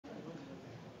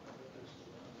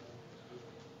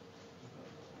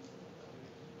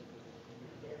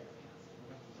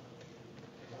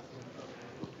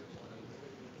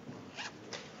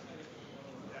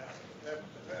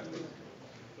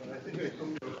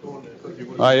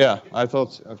Yeah, I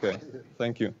thought, okay,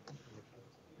 thank you.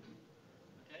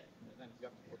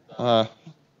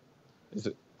 Is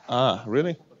it,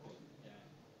 really?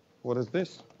 What is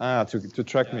this? To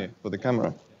track me for the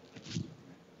camera.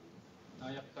 Now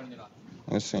you have to turn it on.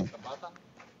 I see. The button?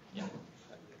 Yeah.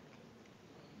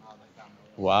 Now the camera.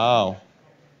 Wow.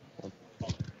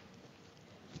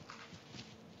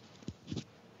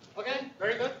 Okay,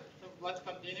 very good. So let's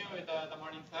continue with the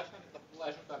morning session. It's a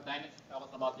pleasure to have Denis tell us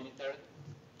about Unitarity.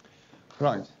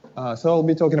 Right. So I'll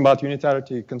be talking about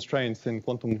unitarity constraints in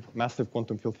massive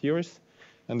quantum field theories.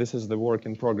 And this is the work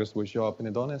in progress with Joao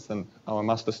Pinedones and our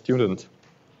master student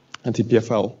at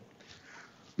EPFL.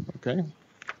 Okay.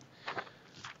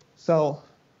 So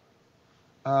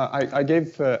I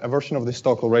gave a version of this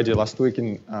talk already last week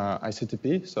in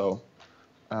ICTP. So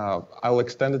I'll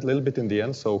extend it a little bit in the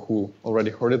end. So who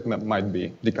already heard it might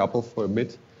be decoupled for a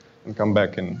bit and come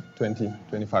back in 20,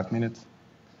 25 minutes.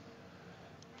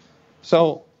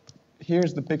 So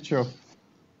here's the picture of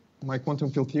my quantum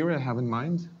field theory I have in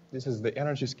mind. This is the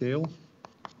energy scale.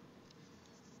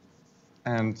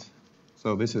 And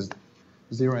so this is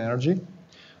zero energy.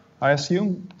 I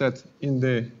assume that in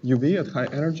the UV at high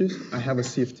energies, I have a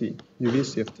CFT, UV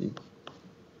CFT.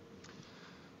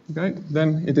 Okay,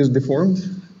 then it is deformed,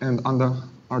 and under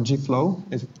RG flow,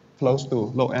 it flows to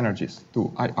low energies,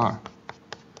 to IR.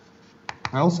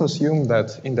 I also assume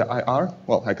that in the IR,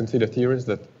 well, I consider theories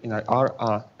that in IR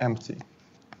are empty.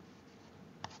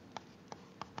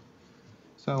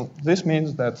 So this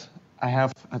means that I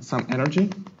have at some energy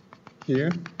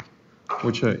here,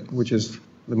 which is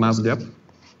the mass gap,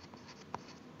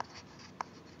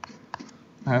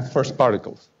 I have first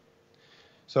particles.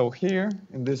 So here,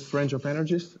 in this range of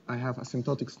energies, I have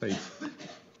asymptotic states,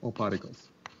 or particles.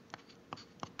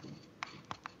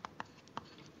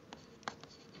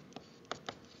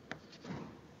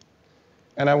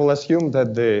 And I will assume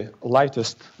that the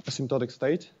lightest asymptotic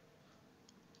state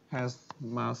has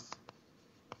mass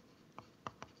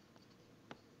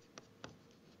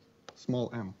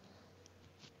small m.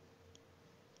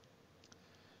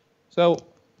 So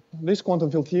this quantum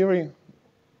field theory,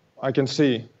 I can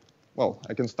see, well,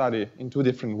 I can study in two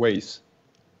different ways.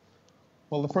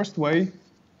 Well, the first way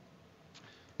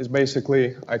is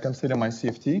basically I consider my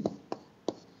CFT.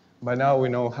 By now we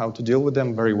know how to deal with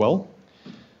them very well.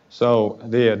 So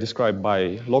they are described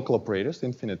by local operators,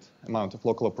 infinite amount of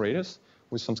local operators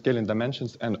with some scaling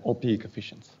dimensions and OP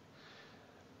coefficients.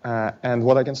 And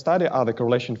what I can study are the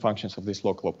correlation functions of these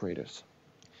local operators.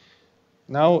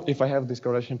 Now, if I have these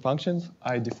correlation functions,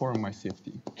 I deform my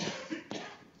CFT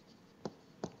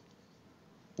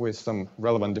with some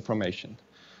relevant deformation.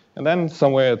 And then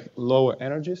somewhere at lower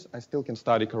energies, I still can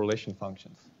study correlation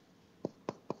functions.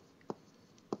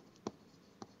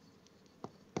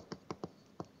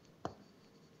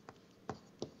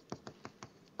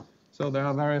 So there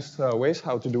are various ways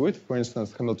how to do it. For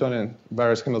instance,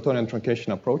 various Hamiltonian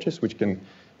truncation approaches, which can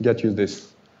get you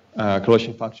this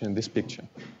correlation function in this picture.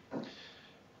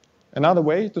 Another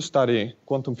way to study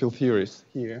quantum field theories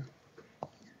here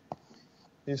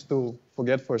is to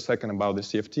forget for a second about the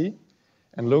CFT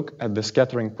and look at the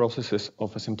scattering processes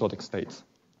of asymptotic states.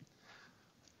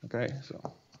 Okay, so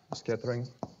scattering.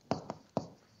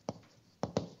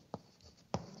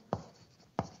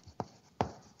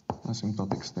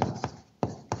 Asymptotic states.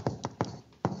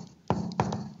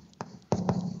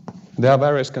 There are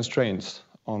various constraints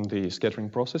on the scattering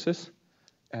processes,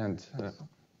 and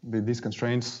these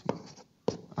constraints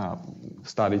are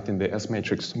studied in the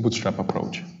S-matrix bootstrap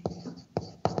approach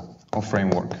or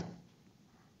framework.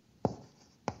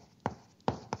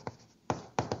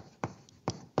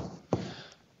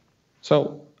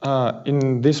 So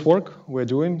in this work we're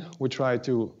doing, we try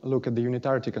to look at the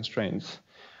unitarity constraints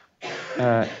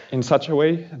in such a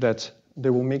way that they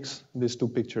will mix these two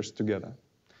pictures together.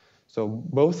 So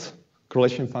both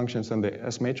correlation functions and the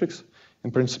S-matrix, in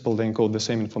principle, they encode the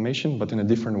same information, but in a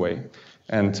different way.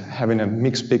 And having a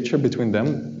mixed picture between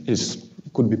them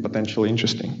could be potentially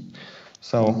interesting.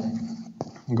 So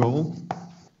goal,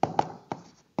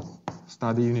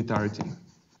 study unitarity.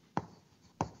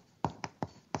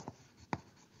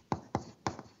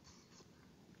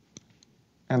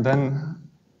 And then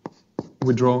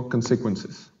we draw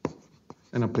consequences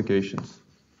and applications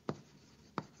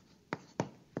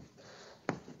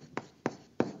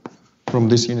from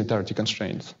these unitarity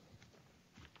constraints.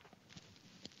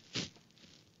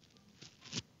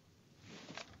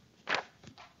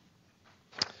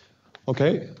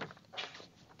 Okay.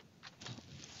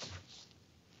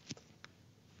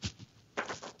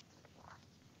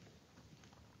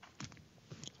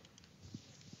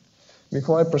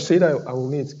 Before I proceed, I will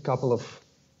need a couple of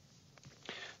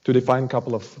to define a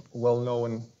couple of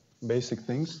well-known basic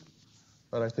things,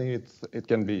 but I think it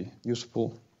can be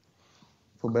useful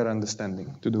for better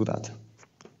understanding to do that.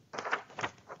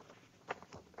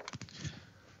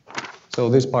 So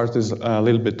this part is a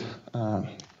little bit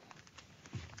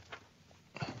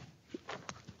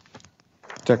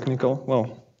technical.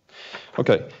 Well,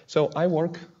 okay, so I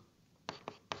work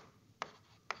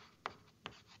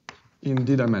in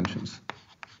D dimensions.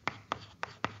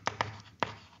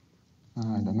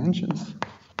 Dimensions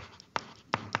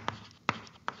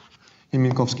in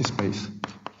Minkowski space.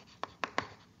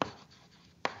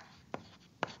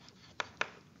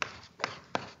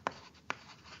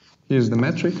 Here's the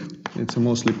metric. It's a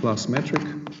mostly plus metric.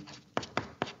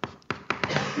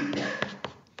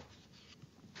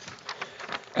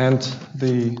 And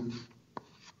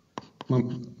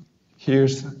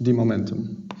here's the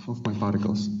momentum of my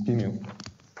particles, p mu.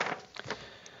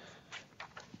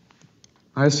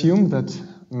 I assume that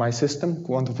my system,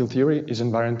 quantum field theory, is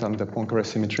invariant under Poincare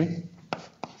symmetry.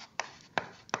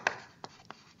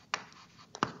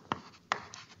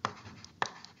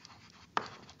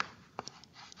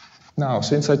 Now,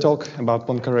 since I talk about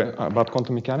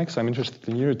quantum mechanics, I'm interested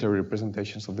in unitary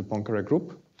representations of the Poincare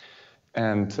group.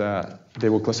 And they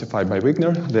were classified by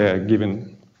Wigner. They are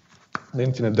given the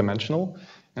infinite dimensional,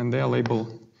 and they are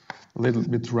labeled a little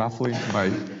bit roughly by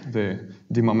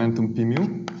the momentum p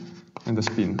mu and the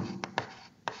spin,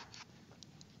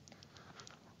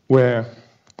 where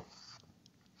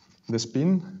the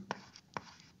spin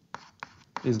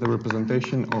is the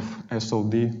representation of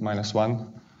SOD minus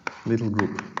 1 little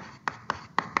group,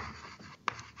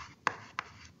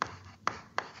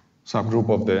 subgroup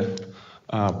of the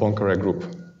Poincare group.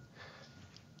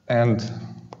 And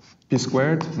p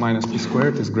squared minus p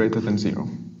squared is greater than 0.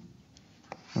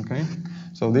 Okay?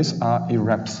 So these are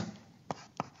irreps.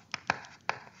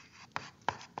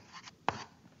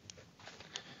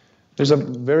 There's a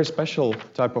very special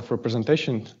type of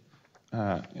representation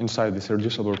inside this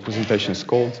irreducible representations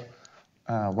called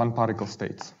one-particle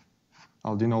states.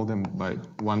 I'll denote them by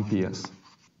 1ps.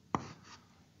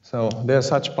 So there are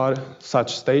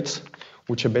such states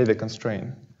which obey the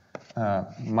constraint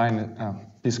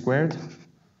p squared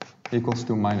equals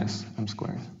to minus m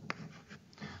squared,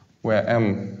 where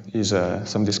m is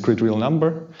some discrete real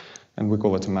number, and we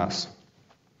call it mass.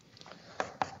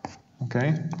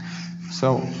 Okay?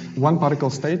 So one-particle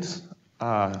states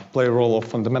play a role of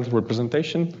fundamental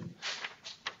representation,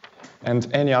 and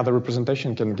any other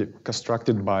representation can be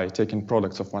constructed by taking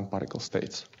products of one-particle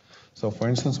states. So for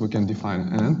instance, we can define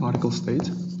an n-particle state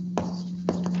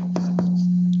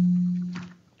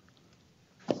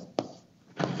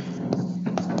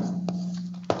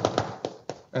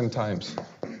n times.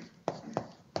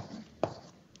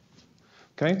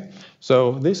 Okay?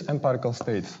 So these n-particle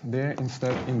states, they're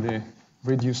instead in the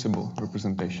reducible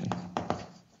representation.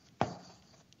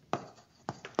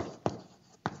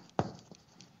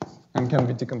 And can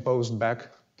be decomposed back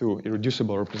to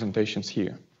irreducible representations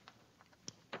here.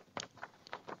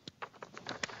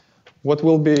 What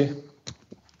we'll be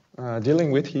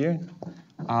dealing with here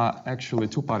are actually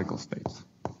two-particle states.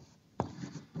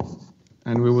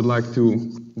 And we would like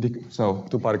to, so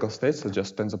two-particle states are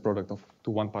just tensor product of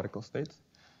two one-particle states.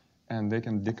 And they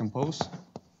can decompose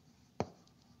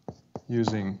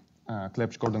using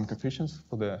Clebsch-Gordon coefficients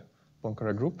for the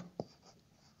Poincare group.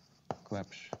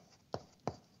 Clebsch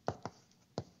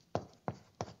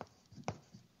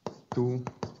 2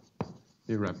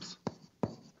 irreps.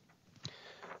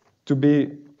 To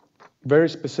be very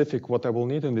specific, what I will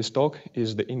need in this talk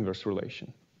is the inverse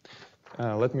relation.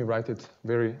 Let me write it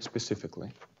very specifically.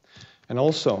 And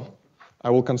also, I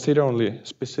will consider only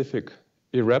specific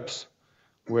irreps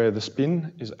where the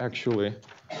spin is actually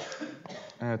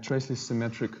a traceless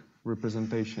symmetric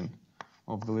representation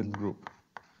of the little group.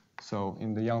 So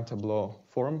in the Young tableau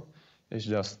form, it's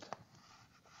just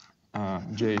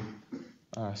J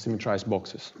symmetrized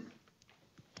boxes.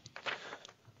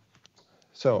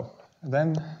 So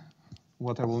then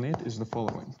what I will need is the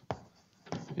following.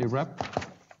 Irrep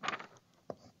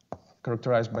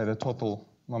characterized by the total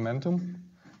momentum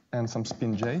and some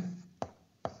spin J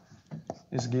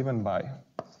is given by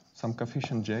some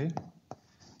coefficient J,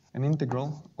 an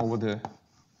integral over the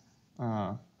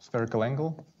spherical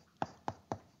angle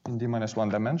in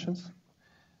d-1 dimensions,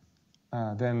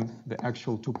 then the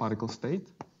actual two-particle state,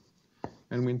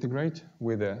 and we integrate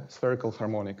with a spherical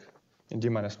harmonic in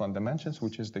d-1 dimensions,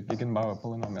 which is the Gegenbauer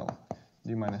polynomial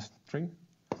d-3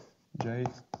 j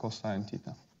cosine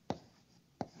theta.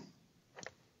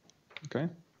 Okay?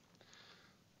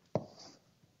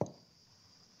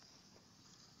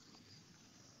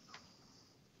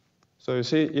 So So you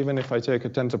see, even if I take a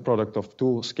tensor product of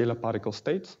two scalar particle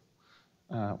states,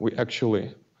 we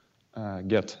actually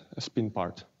get a spin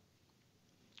part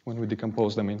when we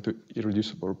decompose them into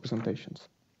irreducible representations.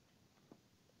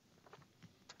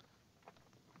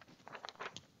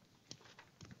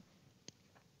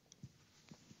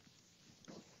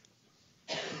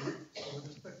 With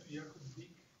respect to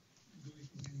Jacob-Wick, do it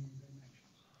in many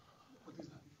dimensions. What is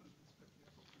the difference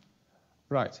with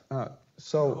respect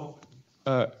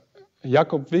to Right.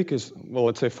 Jacob-Wick is, well,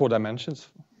 let's say 4 dimensions.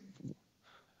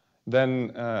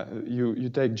 Then you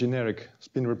take generic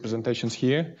spin representations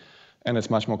here, and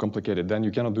it's much more complicated. Then you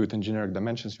cannot do it in generic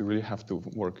dimensions. You really have to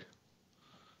work.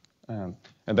 And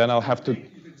then I'll have to...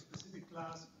 specific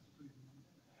class.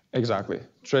 Exactly.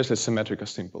 Traceless symmetric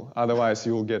is simple. Otherwise,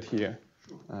 you will get here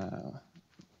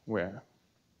where,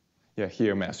 yeah,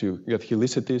 here mass. You get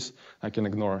helicities. I can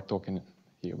ignore talking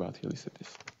here about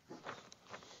helicities.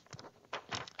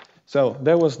 So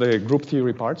that was the group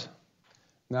theory part.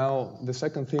 Now, the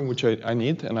second thing which I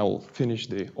need, and I will finish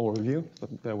the overview, but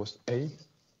that was A,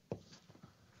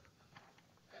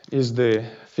 is the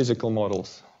physical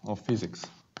models of physics.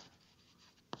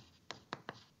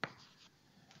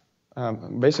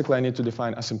 Basically, I need to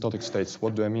define asymptotic states.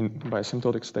 What do I mean by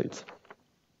asymptotic states?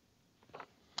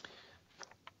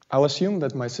 I'll assume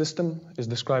that my system is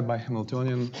described by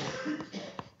Hamiltonian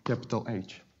capital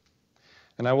H.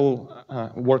 And I will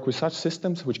work with such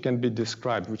systems which can be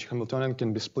described, which Hamiltonian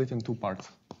can be split in 2 parts,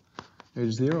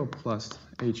 H0 plus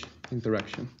H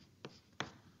interaction.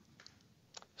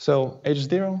 So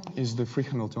H0 is the free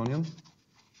Hamiltonian.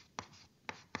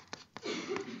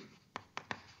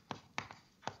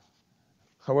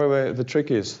 However, the trick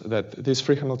is that this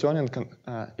free Hamiltonian,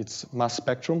 its mass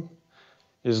spectrum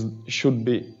should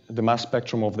be the mass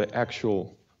spectrum of the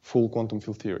actual full quantum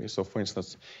field theory. So for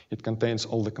instance, it contains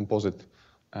all the composite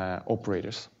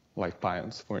operators, like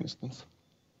pions, for instance.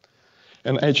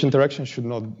 And H interaction should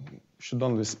not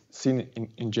be seen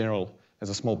in general as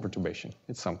a small perturbation.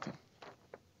 It's something.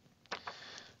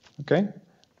 Okay?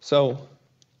 So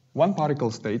one particle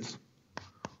states,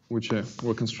 which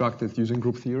were constructed using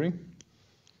group theory,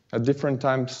 at different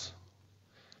times,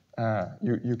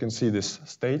 you can see this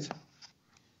state.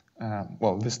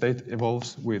 Well, this state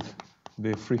evolves with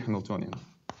the free Hamiltonian,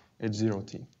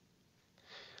 H0T.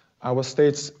 Our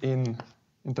states in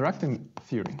interacting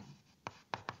theory,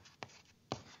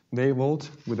 they evolved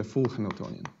with a full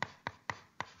Hamiltonian.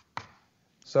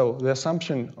 So the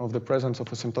assumption of the presence of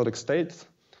asymptotic states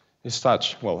is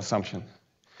such, well, assumption.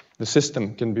 The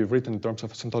system can be written in terms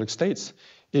of asymptotic states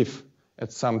if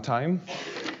at some time,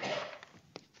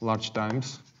 large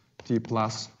times, t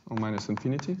plus or minus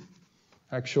infinity,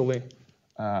 actually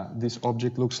this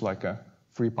object looks like a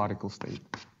free particle state,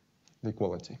 the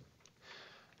equality.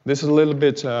 This is a little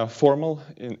bit formal.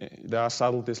 There are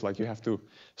subtleties, like you have to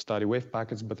study wave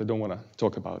packets, but I don't want to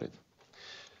talk about it.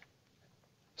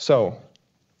 So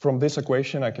from this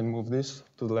equation, I can move this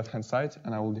to the left-hand side,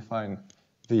 and I will define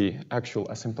the actual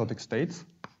asymptotic states.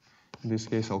 In this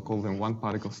case, I'll call them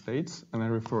one-particle states, and I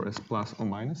refer as plus or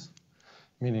minus,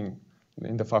 meaning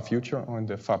in the far future or in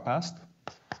the far past,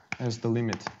 as the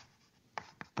limit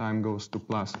time goes to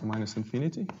plus or minus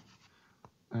infinity,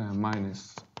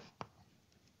 minus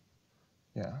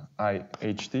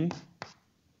IHT,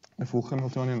 the full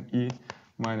Hamiltonian, E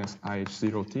minus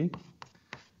IH0T,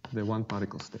 the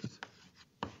one-particle state.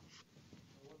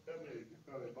 What happens if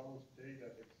you have a bound state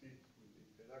that exists with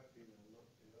interacting and not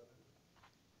the other?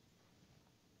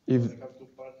 If I have 2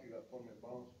 particles that form a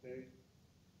bound state,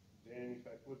 then if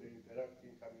I put the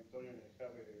interacting Hamiltonian, I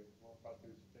have a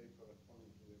one-particle state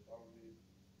corresponding to the bounded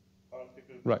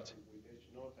particle. Right. With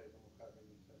H naught, I don't have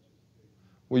any such a state.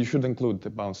 well, you should include the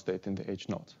bound state in the H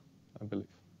naught, I believe.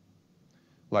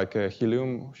 Like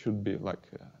helium should be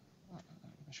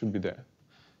there,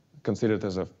 considered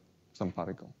as some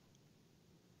particle.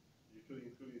 You should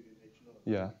include it in H naught.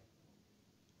 Yeah.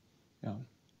 Yeah.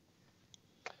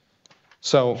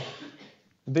 So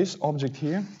this object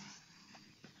here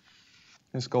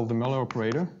is called the Muller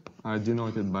operator. I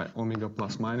denote it by omega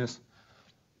plus minus.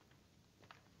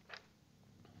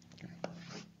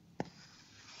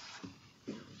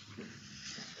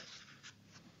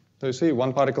 So you see,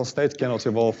 one particle state cannot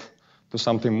evolve to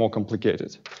something more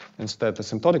complicated. Instead,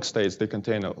 asymptotic states, they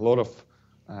contain a lot of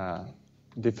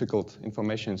difficult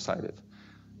information inside it.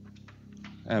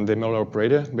 And the Muller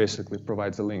operator basically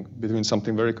provides a link between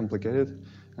something very complicated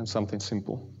and something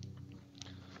simple.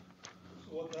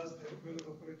 So what does the Muller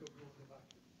operator do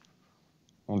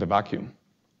On on the vacuum?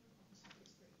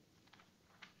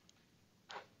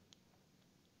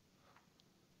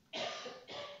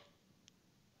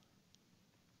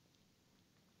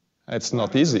 the vacuum. It's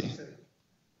not easy.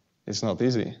 It's not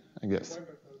easy, I guess.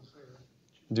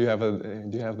 Do you have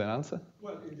the answer?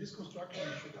 Well, in this construction,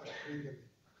 you should have trivially.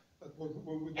 But what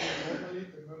we do normally,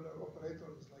 the Möller operator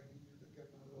is like the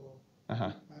kernel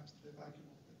maps the vacuum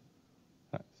of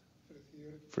the free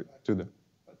theory to the.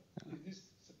 But in this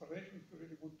separation, if you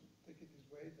really want to take it this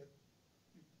way, that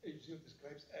H0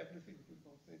 describes everything with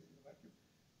one state in the vacuum,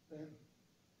 then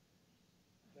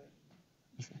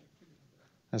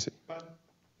I see. But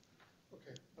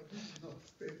okay, but this is not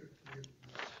stated clearly.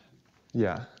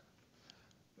 Yeah.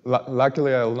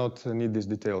 Luckily, I will not need these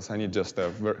details. I need just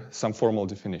some formal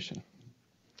definition.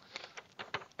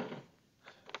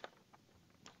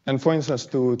 And for instance,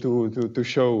 to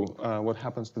show what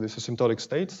happens to these asymptotic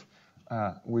states,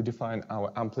 we define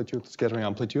our amplitude, scattering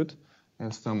amplitude,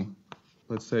 as some,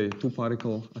 let's say,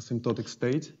 two-particle asymptotic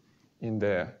state in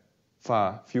the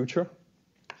far future.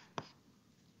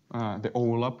 They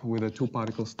overlap with a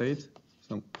two-particle state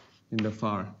in the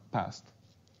far past.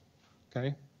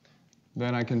 Okay?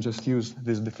 Then I can just use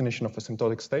this definition of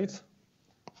asymptotic states,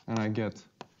 and I get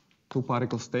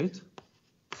two-particle state,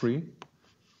 free,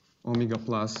 omega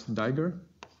plus Dagger,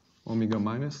 omega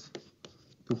minus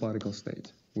two-particle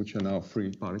state, which are now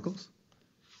free particles.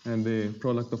 And the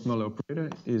product of Möller operator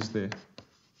is the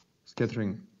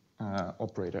scattering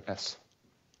operator S.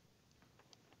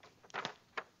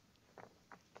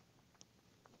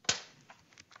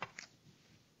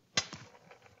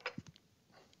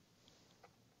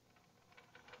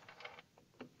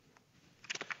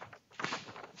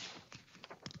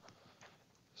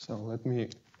 So let me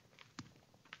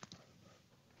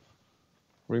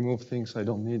remove things I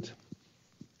don't need.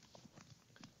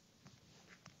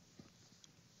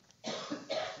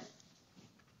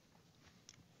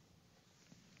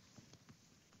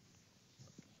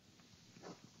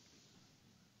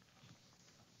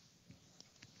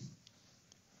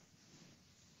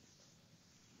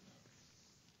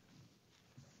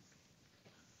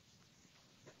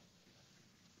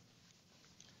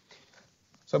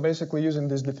 So basically, using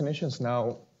these definitions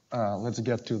now, let's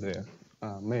get to the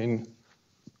main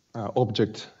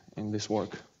object in this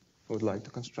work we would like to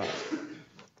construct.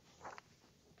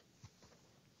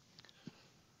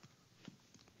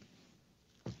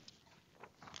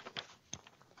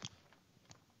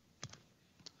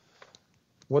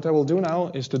 What I will do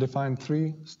now is to define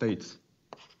three states: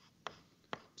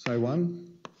 psi1,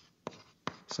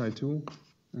 psi2,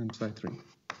 and psi3.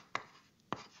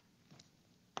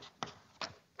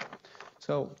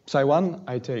 So psi1,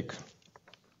 I take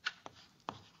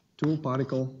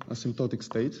two-particle asymptotic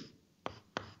state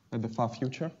at the far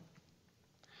future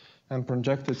and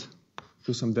project it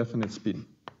to some definite spin.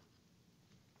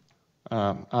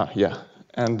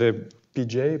 And the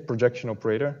PJ, projection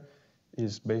operator,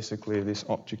 is basically this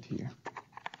object here.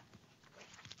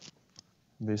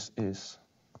 This is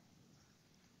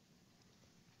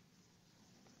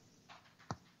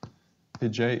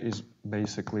PJ is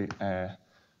basically a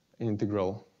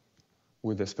integral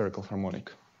with a spherical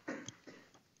harmonic.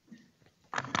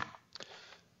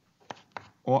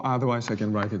 Or otherwise, I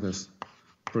can write it as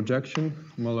projection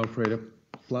Möller operator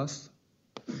plus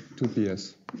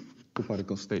 2ps,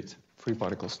 two-particle state,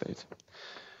 free-particle state.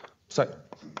 So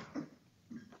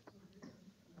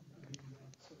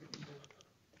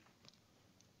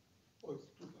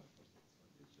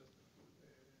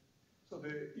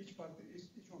each one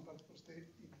particle state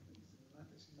is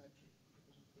anti-symmetric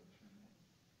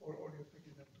or you're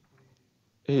taking them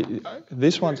to be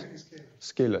this one's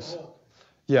scalars. Oh.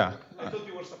 Yeah. I thought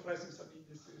you were suppressing some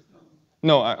indices.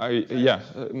 No,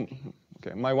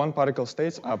 okay. My one-particle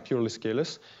states are purely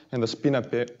scalars, and the spin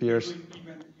appears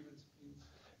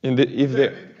Even if they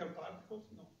identical particles?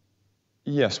 No.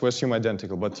 Yes, we assume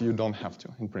identical, but you don't have to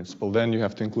in principle. Then you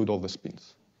have to include all the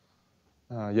spins.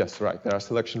 Yes, right. There are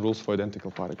selection rules for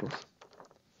identical particles.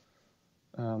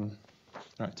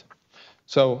 Right.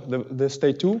 So the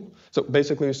state 2, so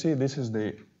basically you see this is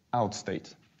the out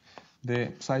state.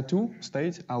 The psi2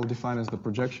 state I'll define as the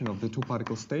projection of the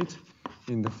two-particle state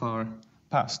in the far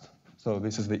past. So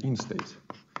this is the in state,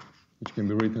 which can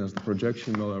be written as the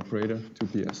projection Möller operator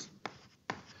 2ps.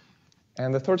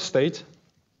 And the third state,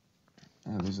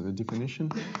 and this is the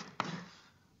definition,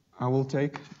 I will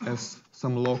take as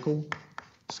some local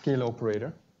scalar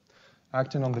operator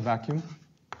acting on the vacuum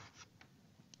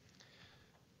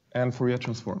and Fourier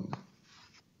transformed.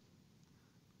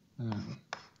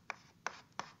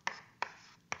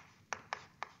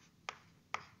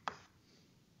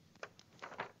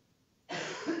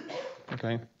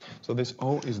 Okay, so this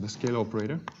O is the scalar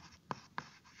operator.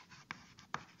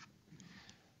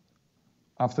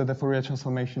 After the Fourier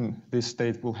transformation, this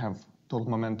state will have total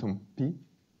momentum P,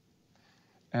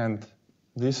 And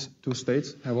these two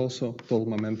states have also total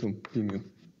momentum p mu.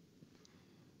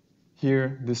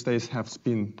 Here, these states have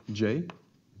spin j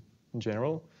in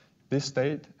general. This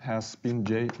state has spin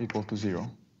j equal to 0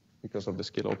 because of the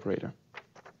scalar operator.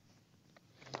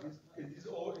 And this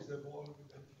all is evolved with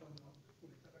the determinant of the full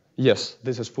interaction. Yes,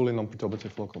 this is fully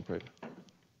non-perturbative local operator.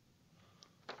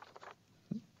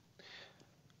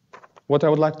 What I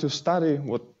would like to study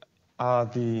what are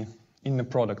the inner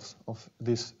products of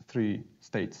these three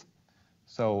states.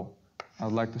 So I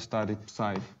would like to study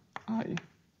psi I,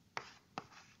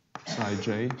 psi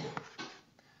j,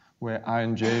 where I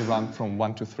and j run from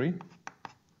 1 to 3.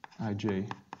 Ij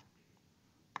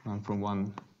run from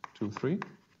 1 to 3.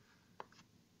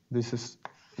 This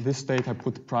state I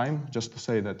put prime just to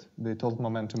say that the total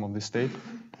momentum of this state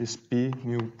is p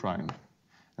mu prime.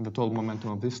 And the total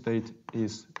momentum of this state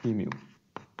is p mu.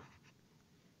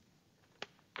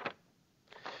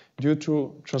 Due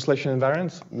to translation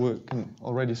invariance, we can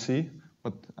already see,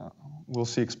 but we'll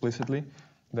see explicitly,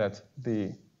 that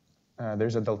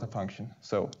there's a delta function.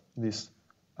 So this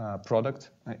inner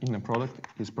product,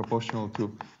 is proportional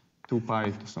to 2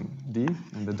 pi to some d,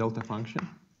 and the delta function,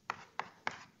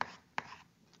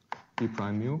 p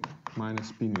prime mu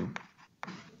minus p mu.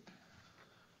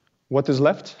 What is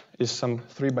left is some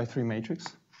 3 by 3 matrix.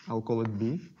 I'll call it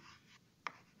B,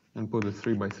 and put it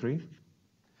 3 by 3,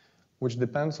 which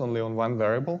depends only on one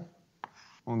variable,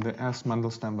 on the S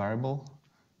Mandelstam variable,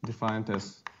 defined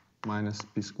as minus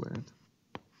p squared.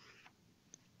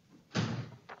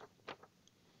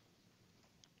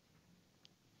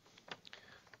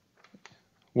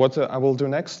 What I will do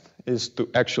next is to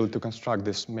construct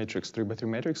this matrix, 3 by 3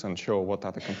 matrix, and show what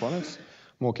are the components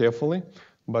more carefully.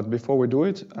 But before we do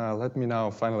it, let me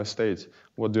now finally state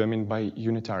what do I mean by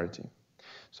unitarity.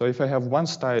 So if I have one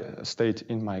state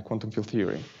in my quantum field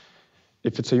theory,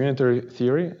 if it's a unitary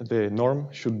theory, the norm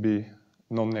should be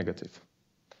non-negative.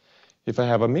 If I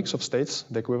have a mix of states,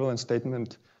 the equivalent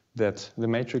statement that the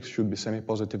matrix should be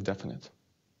semi-positive definite.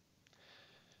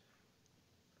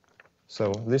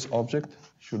 So this object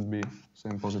should be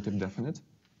semi-positive definite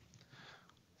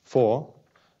for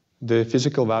the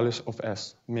physical values of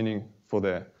S, meaning for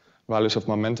the values of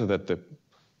momenta that the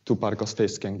two particle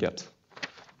states can get.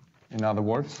 In other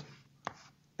words,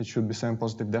 it should be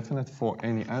semi-positive definite for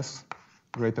any S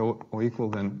greater or equal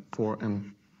than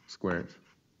 4m squared.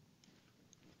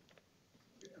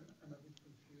 I'm a bit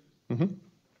confused. Mm-hmm.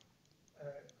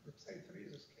 The psi3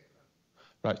 is a scalar.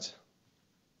 Right.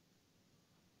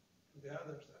 The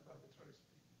others have arbitrary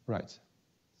spin. Right. So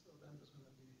then there's going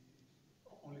to be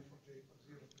only for j equals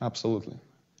 0. Absolutely.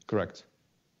 Correct.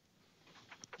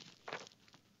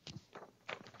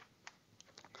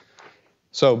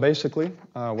 So basically,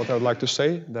 what I would like to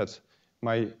say that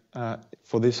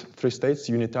for these three states,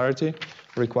 unitarity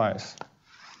requires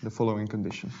the following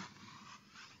condition.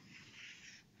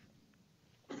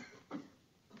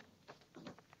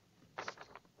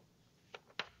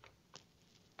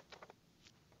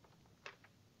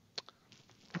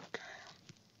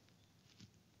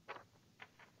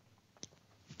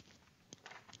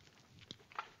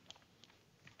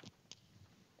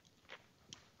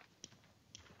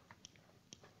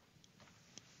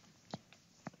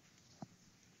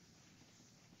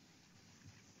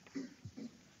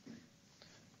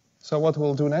 So what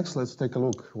we'll do next, let's take a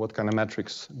look what kind of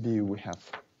matrix B we have.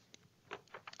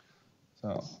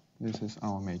 So this is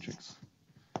our matrix,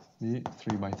 B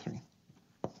 3 by 3.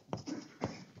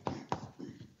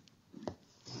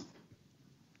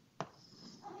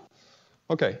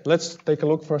 Okay, let's take a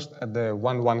look first at the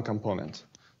 1-1 component.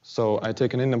 So I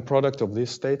take an inner product of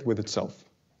this state with itself,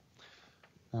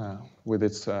 with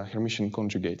its Hermitian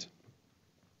conjugate.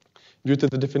 Due to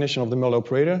the definition of the Miller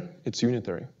operator, it's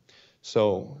unitary.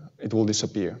 So it will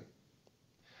disappear.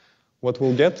 What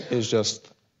we'll get is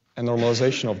just a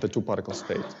normalization of the two-particle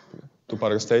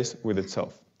states with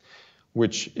itself,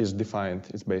 which is defined,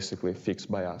 it's basically fixed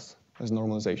by us as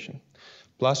normalization.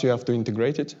 Plus you have to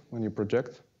integrate it when you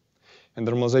project. And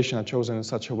the normalization are chosen in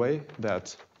such a way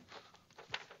that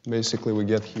basically we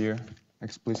get here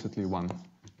explicitly 1.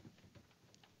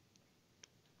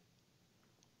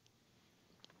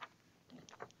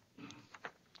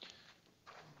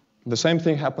 The same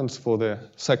thing happens for the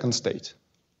second state.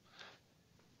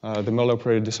 The Miller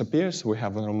operator disappears. We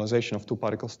have a normalization of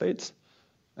two-particle states.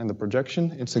 And the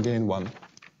projection, it's again 1.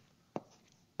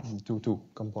 2-2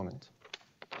 component.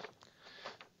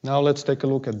 Now let's take a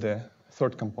look at the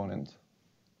third component,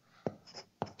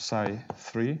 psi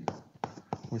 3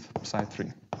 with psi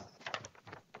 3.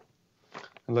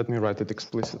 And let me write it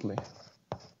explicitly.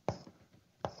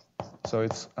 So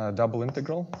it's a double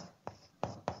integral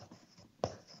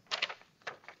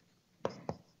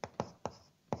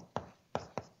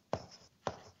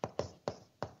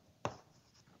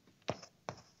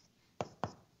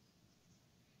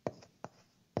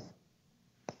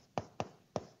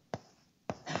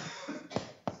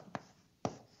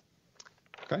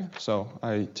Okay, so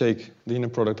I take the inner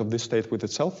product of this state with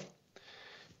itself.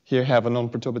 Here I have a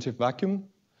non-perturbative vacuum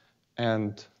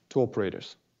and two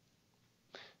operators.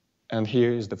 And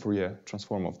here is the Fourier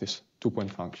transform of this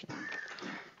two-point function.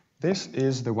 This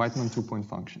is the Whiteman two-point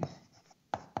function.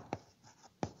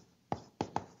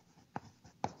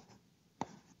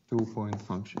 Two-point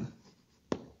function.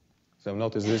 So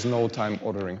notice there's no time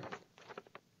ordering.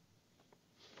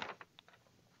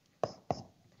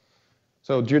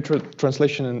 So due to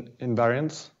translation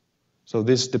invariance, so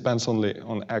this depends only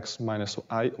on x minus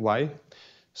y.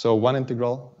 So one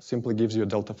integral simply gives you a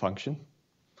delta function,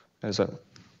 as I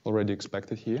already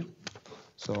expected here.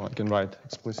 So I can write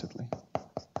explicitly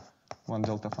one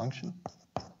delta function,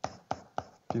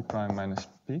 p prime minus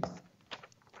p.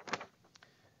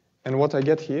 And what I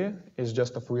get here is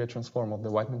just a Fourier transform of the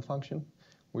Whiteman function,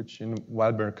 which in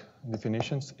Weilberg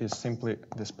definitions is simply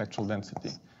the spectral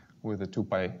density with a 2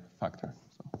 pi factor.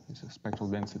 So this is spectral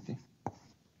density.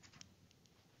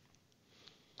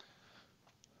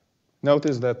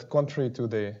 Notice that contrary to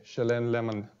the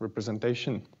Chelin-Lehmann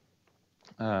representation,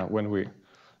 when we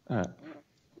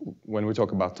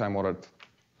talk about time-ordered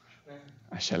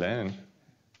Chelin,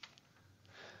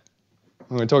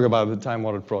 when we talk about the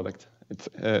time-ordered product,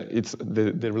 it's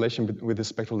the relation with the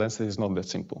spectral density is not that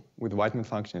simple. With the Whiteman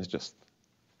function, it's just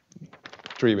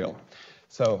trivial.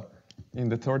 So in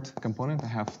the third component, I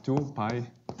have 2 pi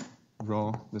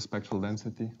rho the spectral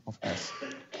density of S.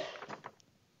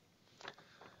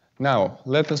 Now,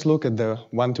 let us look at the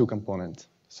 1-2 component,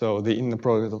 so the inner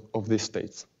product of these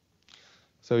states.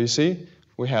 So you see,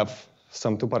 we have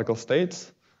some two-particle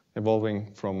states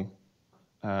evolving from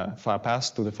far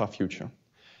past to the far future.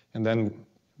 And then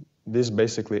this is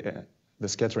basically the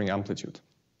scattering amplitude.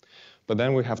 But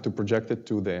then we have to project it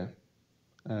to the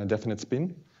definite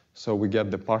spin, so we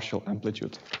get the partial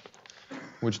amplitude,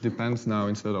 which depends now,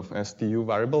 instead of STU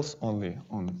variables, only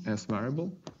on S variable.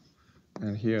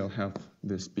 And here I'll have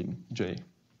this spin, J.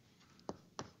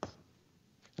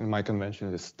 And my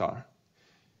convention is star.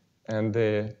 And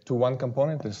the 2-1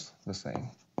 component is the same,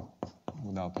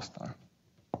 without the star.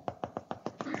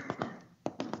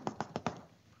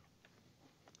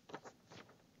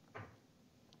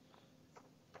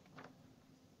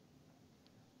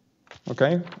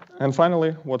 Okay, and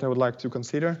finally, what I would like to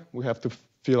consider, we have to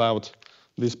fill out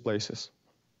these places.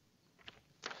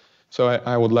 So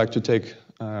I would like to take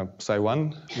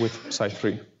psi1 with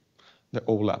psi3, the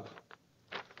overlap.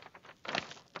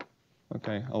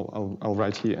 Okay, I'll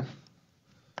write here.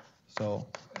 So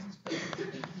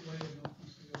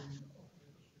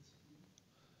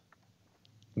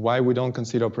why we don't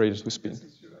consider operators with spin?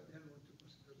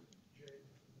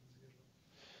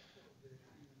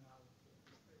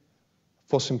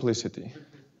 For simplicity.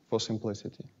 For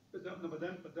simplicity. But then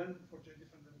for j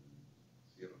different than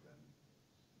 0, then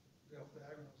the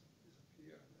diagonals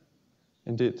disappear.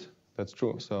 Indeed, that's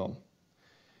true. So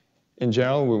in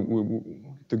general,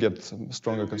 to get some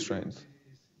stronger constraints.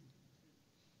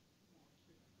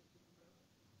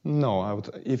 No, I would.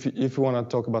 If you want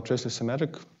to talk about traceless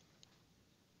symmetric,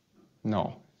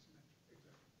 no.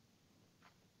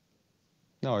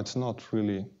 No, it's not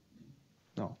really.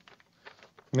 No.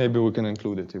 Maybe we can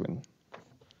include it even.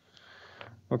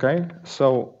 Okay,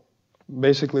 so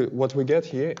basically what we get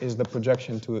here is the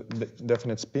projection to the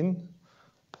definite spin,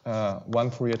 one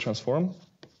Fourier transform,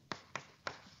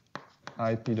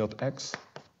 IP.x,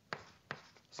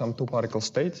 some two-particle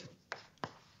state,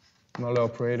 Möller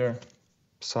operator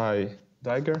psi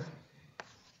Dagger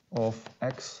of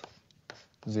x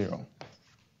 0.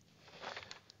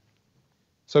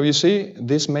 So you see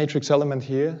this matrix element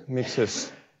here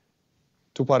mixes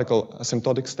two-particle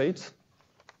asymptotic states,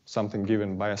 something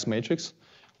given by S matrix,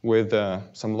 with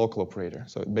some local operator.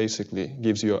 So it basically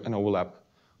gives you an overlap.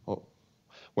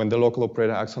 When the local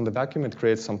operator acts on the vacuum, it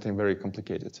creates something very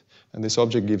complicated. And this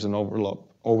object gives an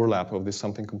overlap of this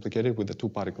something complicated with the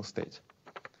two-particle state.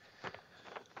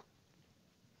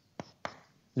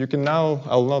 You can now,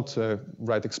 I'll not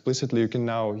write explicitly, you can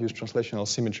now use translational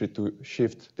symmetry to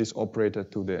shift this operator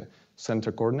to the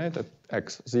center coordinate at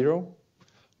x0,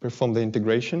 perform the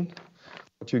integration.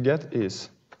 What you get is,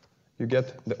 you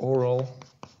get the overall.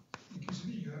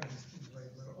 Usually you have these things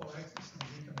like where all x is in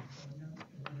Hamiltonian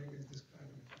and omega is described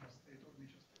in the final state or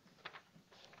initial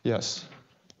state. Yes.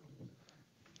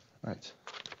 Right.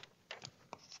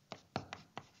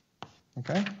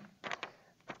 Okay.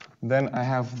 Then I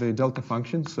have the delta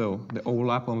function, so the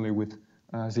overlap only with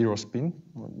 0 spin.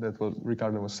 That's what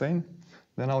Ricardo was saying.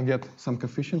 Then I'll get some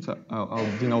coefficients.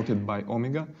 I'll denote it by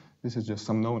omega. This is just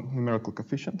some known numerical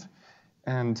coefficient.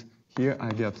 And here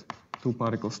I get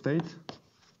two-particle state,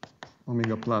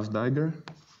 omega plus Dagger,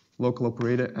 local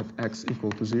operator at x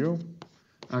equal to 0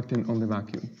 acting on the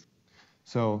vacuum.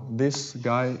 So this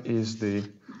guy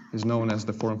is known as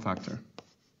the form factor.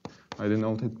 I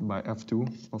denote it by F2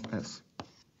 of S.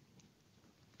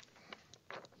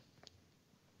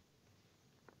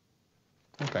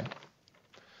 Okay.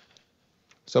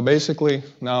 So basically,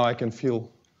 now I can fill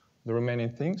the remaining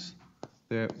things.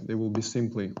 They will be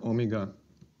simply omega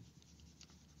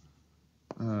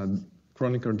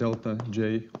Kronecker delta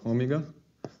J omega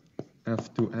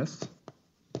F2S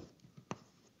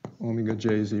omega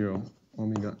J0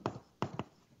 omega.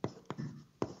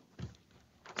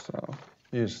 So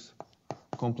here's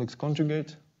complex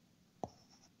conjugate.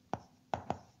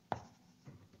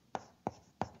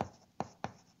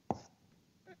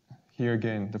 Here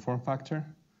again the form factor,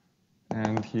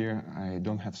 and here I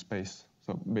don't have space.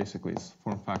 So basically it's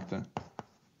form factor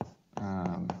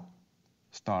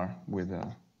star with the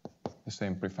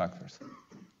same prefactors.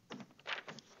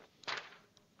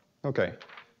 Okay,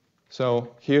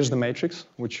 so here's the matrix,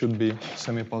 which should be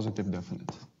semi-positive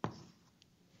definite.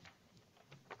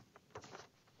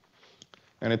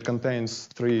 And it contains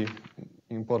three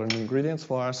important ingredients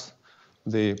for us: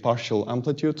 the partial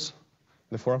amplitudes,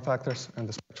 the form factors, and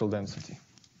the spectral density.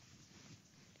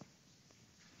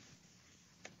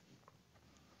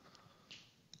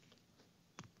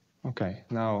 Okay,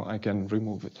 now I can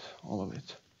remove it, all of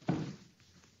it.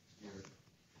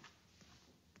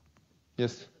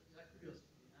 Yes?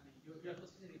 You are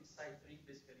considering psi3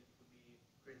 basically to be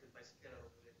created by scalar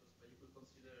operators, but you could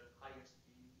consider higher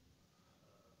speed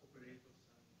operators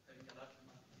and having a large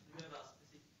amount. Do you have a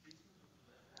specific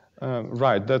reason?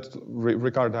 Right,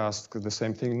 Ricardo asked the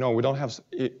same thing. No, we don't have,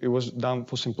 it was done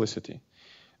for simplicity.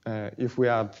 If we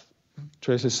add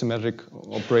traces symmetric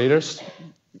operators,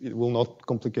 it will not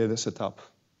complicate the setup.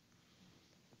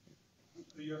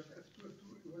 So you have F2,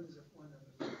 F2, what is F1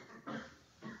 and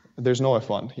F2? There's no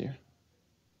F1 here.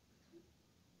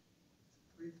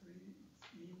 3, 3,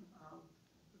 in, out,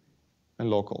 3. And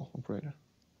local operator.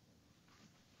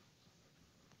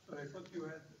 So I thought you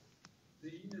had the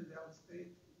in and the out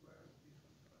state were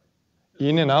different, right?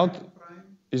 In and out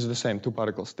prime is the same,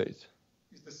 two-particle state.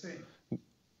 is the same.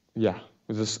 Yeah,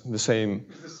 it's the same.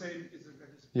 It's the same, it's the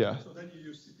very same. Yeah. So then you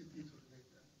use CTP to relate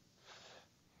them.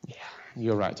 Yeah,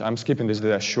 you're right. I'm skipping this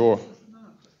data, sure. No,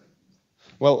 just like this.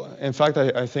 Well, in fact,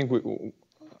 I think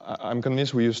I'm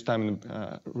convinced we use time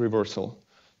reversal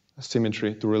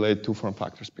symmetry to relate two form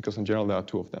factors, because in general there are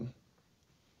two of them.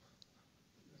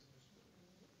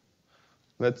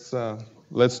 Let's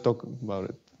talk about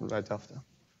it right after.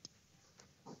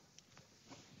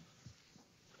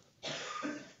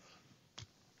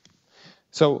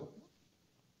 So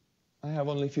I have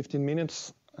only 15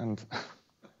 minutes and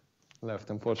left,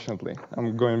 unfortunately.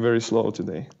 I'm going very slow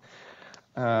today.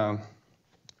 But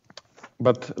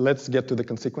let's get to the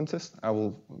consequences.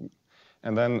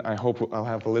 And then I hope I'll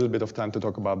have a little bit of time to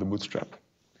talk about the bootstrap.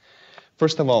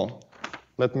 First of all,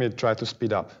 let me try to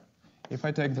speed up. If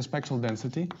I take the spectral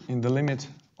density in the limit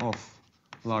of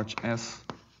large S,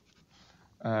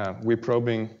 we're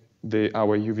probing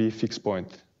our UV fixed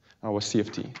point, our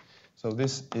CFT. So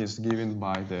this is given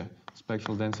by the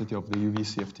spectral density of the UV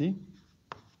CFT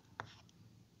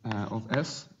of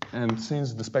S. And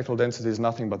since the spectral density is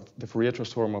nothing but the Fourier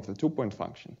transform of the two-point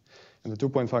function, and the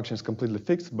two-point function is completely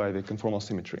fixed by the conformal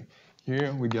symmetry,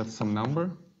 here we get some number,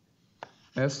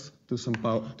 S to some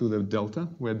power to the delta,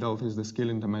 where delta is the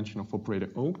scaling dimension of operator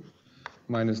O,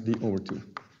 minus D over 2.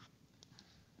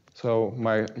 So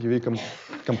my UV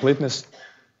completeness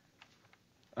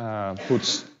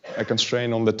puts a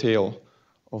constraint on the tail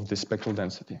of the spectral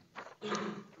density.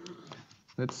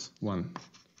 That's one.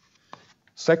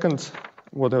 Second,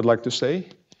 what I would like to say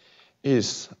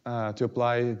is to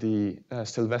apply the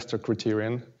Sylvester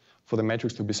criterion for the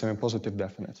matrix to be semi-positive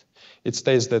definite. It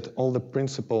states that all the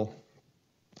principal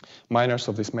minors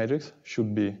of this matrix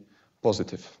should be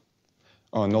positive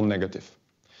or non-negative.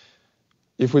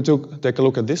 If we take a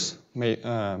look at this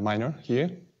minor here,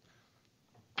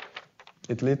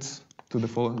 it leads to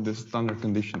the standard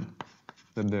condition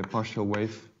that the partial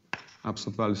wave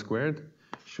absolute value squared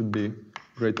should be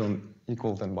greater or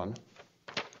equal than 1.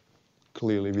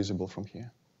 Clearly visible from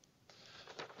here.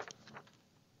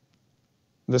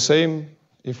 The same,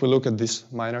 if we look at this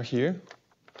minor here,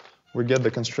 we get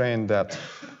the constraint that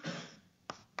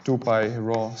 2 pi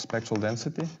rho spectral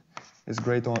density is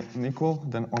greater or equal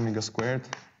than omega squared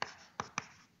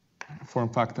form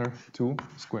factor 2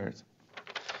 squared.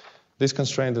 This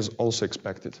constraint is also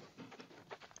expected.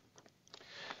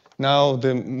 Now,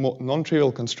 the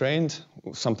non-trivial constraint,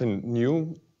 something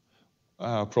new,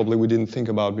 probably we didn't think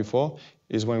about before,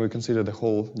 is when we consider the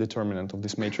whole determinant of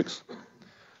this matrix.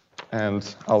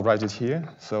 And I'll write it here.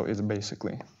 So it's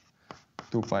basically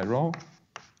 2 pi rho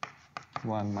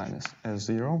 1 minus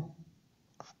S0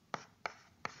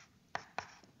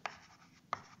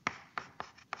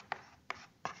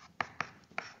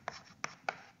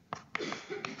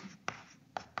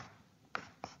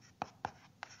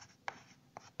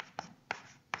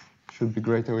 should be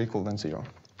greater or equal than 0.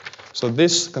 So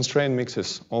this constraint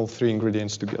mixes all three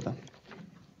ingredients together.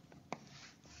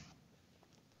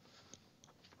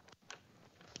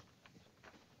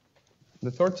 The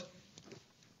third?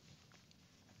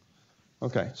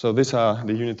 Okay, so these are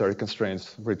the unitary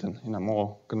constraints written in a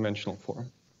more conventional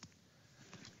form.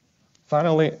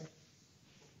 Finally,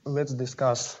 let's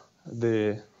discuss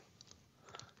the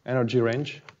energy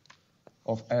range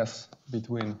of S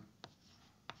between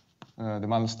the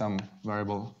Mandelstam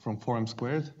variable from 4m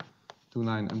squared to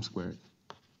 9m squared.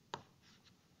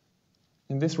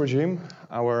 In this regime,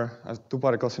 our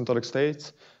two-particle asymptotic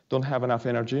states don't have enough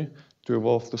energy to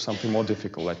evolve to something more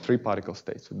difficult, like three-particle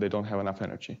states. They don't have enough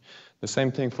energy. The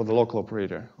same thing for the local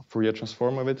operator. A Fourier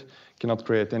transform of it cannot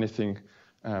create anything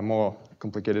more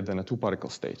complicated than a two-particle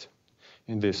state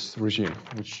in this regime,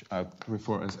 which I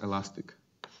refer as elastic.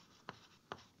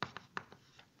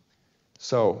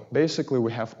 So basically,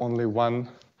 we have only one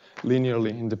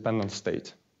linearly independent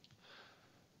state.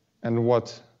 And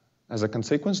what, as a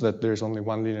consequence that there's only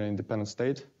one linearly independent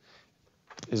state,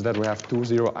 is that we have two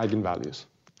zero eigenvalues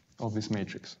of this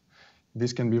matrix.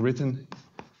 This can be written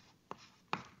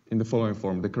in the following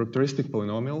form. The characteristic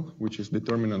polynomial, which is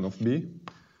determinant of B,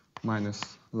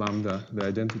 minus lambda, the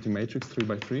identity matrix 3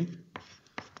 by 3,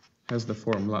 has the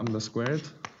form lambda squared,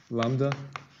 lambda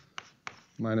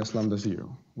minus lambda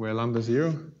 0, where lambda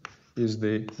 0 is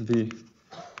the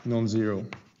non-zero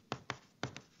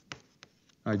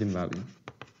eigenvalue.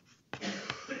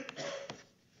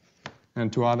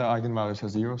 And two other eigenvalues are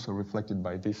 0, so reflected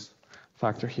by this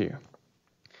factor here.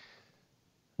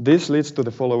 This leads to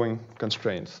the following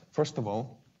constraints. First of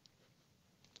all,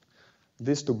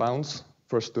 these two bounds,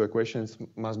 first two equations,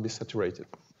 must be saturated.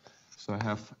 So I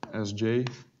have Sj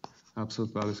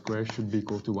absolute value squared should be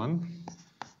equal to 1.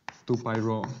 2 pi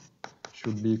rho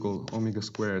should be equal omega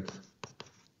squared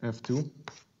F2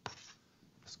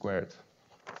 squared.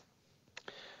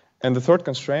 And the third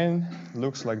constraint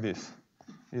looks like this.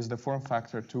 Is the form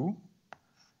factor 2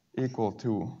 equal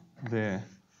to the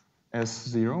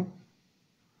S0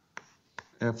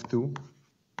 F2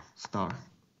 star.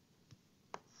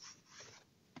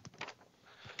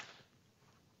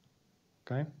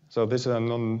 Okay, so this is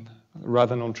a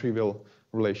rather non-trivial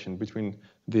relation between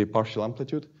the partial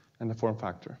amplitude and the form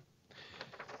factor.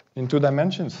 In 2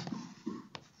 dimensions,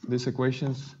 these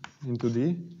equations in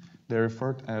 2D, they're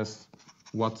referred as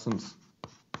Watson's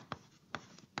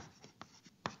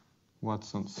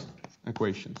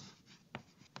equations.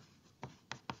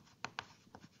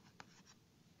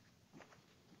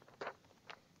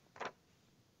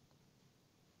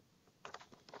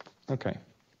 Okay.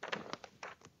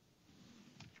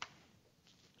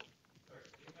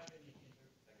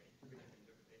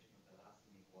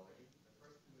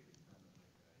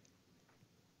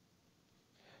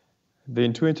 The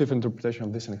intuitive interpretation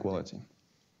of this inequality.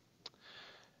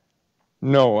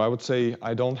 No, I would say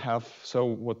I don't have. So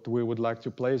what we would like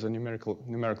to play is a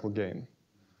numerical game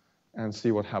and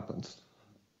see what happens.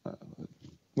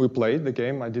 We played the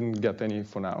game. I didn't get any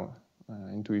for now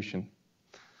intuition.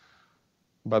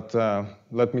 But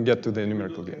let me get to the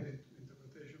numerical game.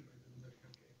 Interpretation by the numerical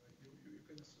game. You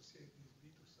can associate this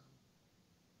B to some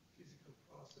physical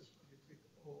process where you treat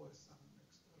O as some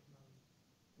external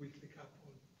weakly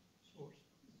coupled source.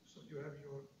 So you have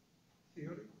your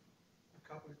theory, you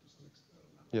couple it to some external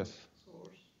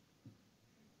source.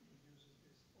 It uses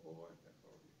this O, and then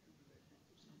probably you can relate it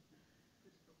to some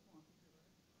physical quantity,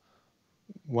 right?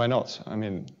 Why not? I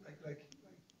mean,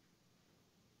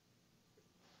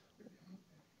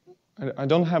 I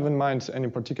don't have in mind any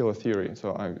particular theory,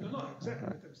 so I. No, exactly.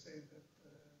 Right. I'm saying that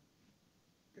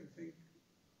you can think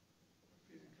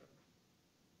physically.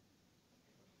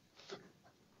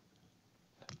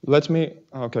 Let me.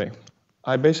 Okay,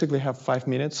 I basically have 5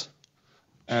 minutes,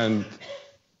 and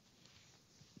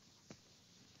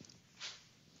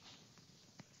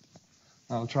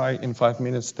I'll try in 5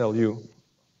 minutes tell you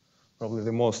probably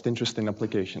the most interesting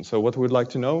application. So what we'd like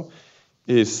to know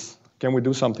is, can we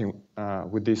do something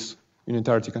with these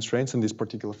unitarity constraints in this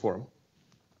particular form?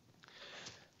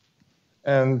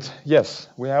 And yes,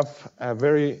 we have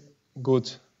very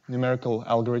good numerical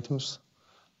algorithms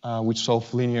which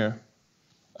solve linear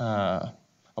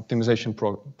optimization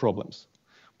problems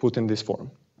put in this form.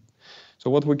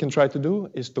 So what we can try to do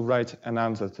is to write an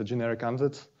ansatz, a generic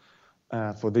ansatz,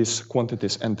 for these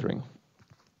quantities entering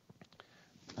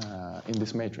in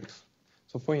this matrix.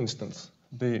 So for instance,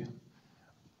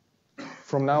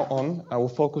 from now on, I will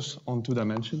focus on 2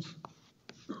 dimensions.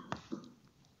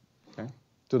 Okay?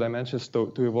 2 dimensions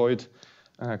to avoid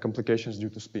complications due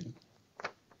to speed.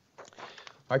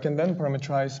 I can then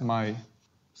parameterize my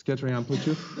scattering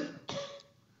amplitude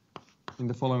in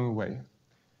the following way.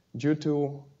 Due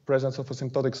to presence of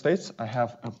asymptotic states, I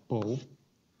have a pole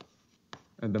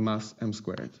at the mass m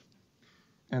squared.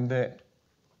 And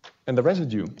the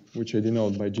residue, which I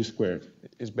denote by g squared,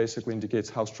 is basically indicates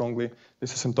how strongly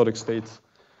these asymptotic states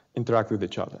interact with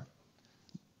each other.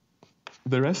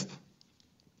 The rest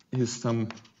is some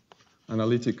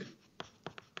analytic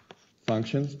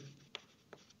functions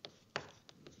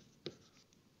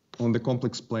on the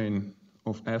complex plane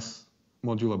of S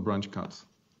modular branch cuts.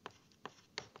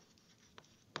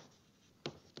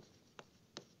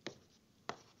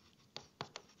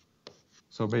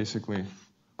 So basically,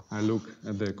 I look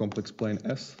at the complex plane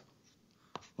S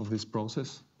of this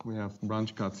process. We have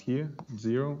branch cuts here,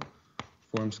 0,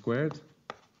 form squared.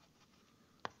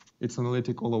 It's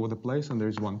analytic all over the place, and there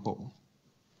is one pole.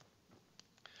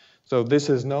 So this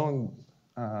is known.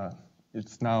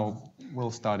 It's now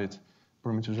well-studied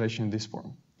parameterization in this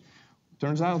form.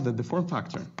 Turns out that the form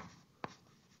factor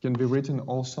can be written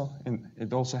also, and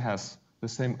it also has the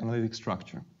same analytic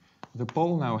structure. The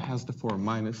pole now has the form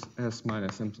minus S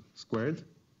minus m squared.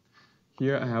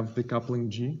 Here I have the coupling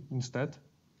G instead.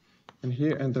 And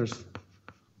here enters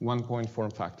 1 point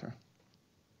form factor.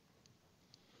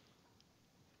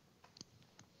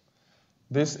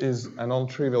 This is a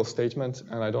non-trivial statement,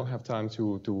 and I don't have time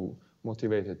to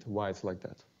motivate it, why it's like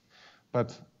that.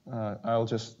 But I'll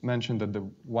just mention that the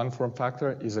 1 form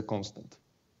factor is a constant.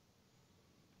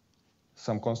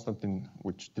 Some constant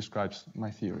which describes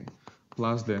my theory,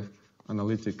 plus the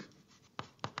analytic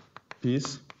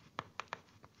piece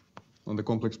on the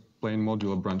complex plane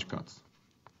modular branch cuts.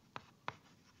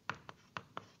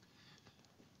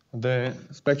 The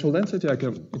spectral density,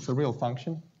 it's a real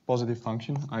function, positive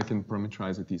function. I can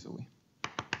parameterize it easily.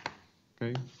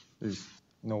 Okay, there's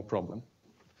no problem.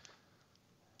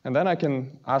 And then I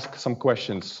can ask some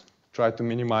questions, try to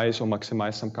minimize or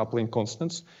maximize some coupling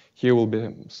constants. Here will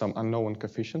be some unknown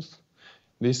coefficients.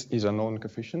 This is a known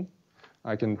coefficient.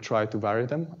 I can try to vary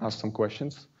them, ask some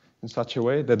questions in such a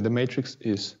way that the matrix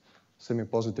is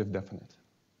semi-positive definite.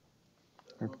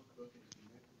 Okay.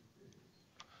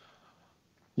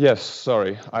 Yes,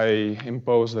 sorry, I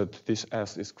impose that this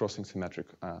S is crossing symmetric.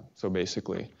 So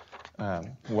basically,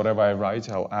 whatever I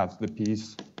write, I'll add the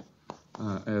piece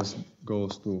as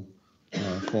goes to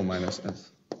 4 minus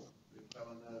S.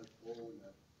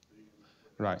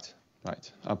 Right,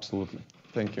 right, absolutely.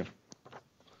 Thank you.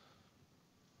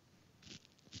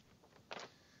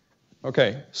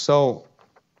 Okay, so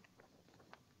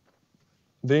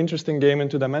the interesting game in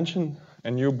 2 dimension, a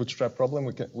new Bootstrap problem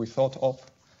we thought of,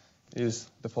 is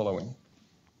the following.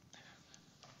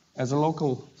 As a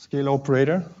local scale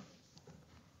operator,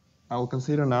 I will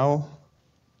consider now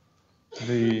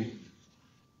the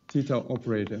theta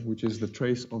operator, which is the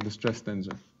trace of the stress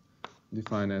tensor,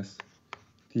 defined as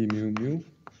T mu mu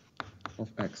of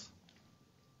X.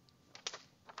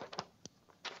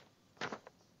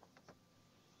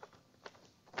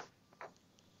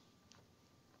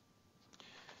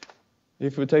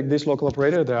 If we take this local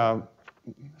operator,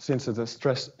 since it's a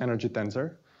stress energy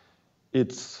tensor,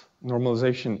 its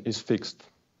normalization is fixed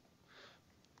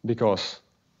because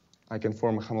I can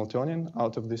form a Hamiltonian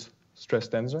out of this stress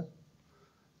tensor.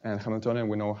 And Hamiltonian,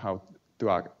 we know how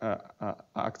to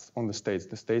act on the states.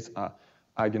 The states are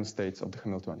eigenstates of the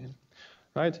Hamiltonian,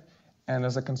 right? And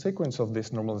as a consequence of this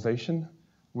normalization,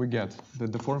 we get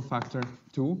that the form factor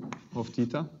 2 of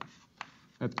theta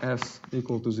at S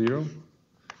equal to 0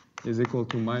 is equal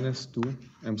to minus 2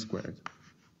 m squared.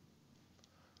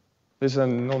 This is a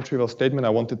non-trivial statement.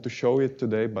 I wanted to show it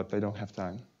today, but I don't have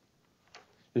time.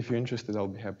 If you're interested, I'll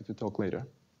be happy to talk later.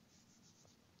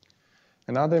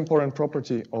 Another important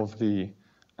property of the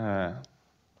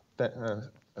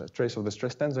trace of the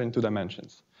stress tensor in 2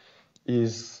 dimensions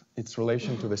is its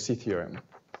relation to the C theorem.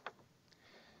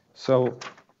 So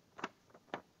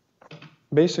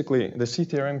basically, the C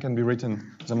theorem can be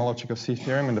written as a homological C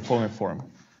theorem in the following form.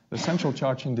 The central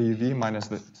charge in the EV minus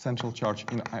the central charge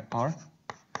in IR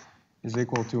is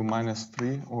equal to minus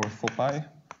 3 over 4 pi,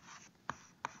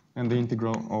 and the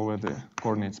integral over the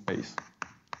coordinate space.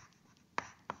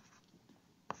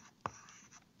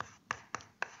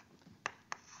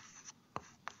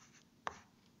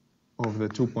 Of the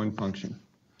 2-point function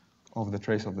of the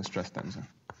trace of the stress tensor.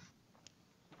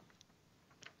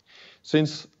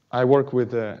 Since I work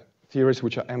with theories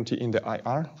which are empty in the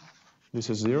IR. This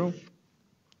is 0.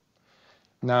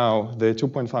 Now the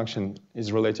 2-point function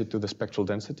is related to the spectral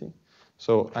density.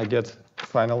 So I get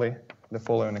finally the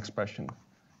following expression,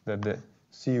 that the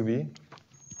CUV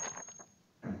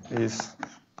is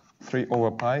 3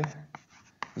 over pi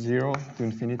 0 to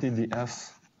infinity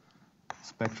ds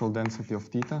spectral density of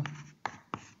theta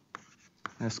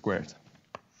s squared.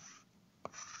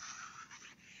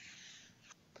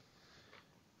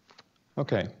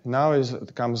 Okay, now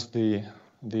comes the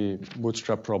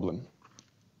bootstrap problem.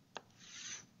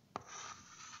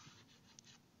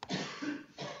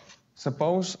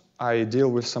 Suppose I deal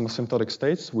with some asymptotic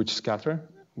states which scatter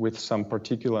with some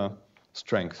particular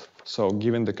strength. So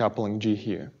given the coupling G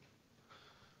here,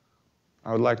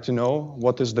 I would like to know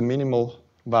what is the minimal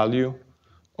value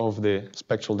of the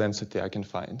spectral density I can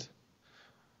find.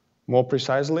 More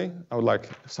precisely, I would like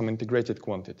some integrated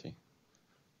quantity,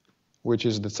 which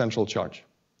is the central charge.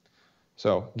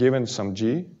 So given some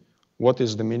G, what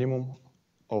is the minimum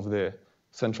of the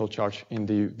central charge in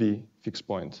the V fixed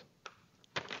point?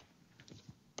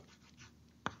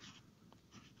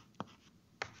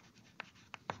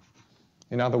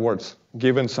 In other words,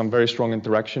 given some very strong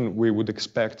interaction,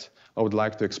 I would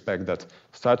like to expect that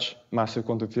such massive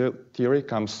quantum theory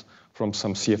comes from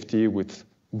some CFT with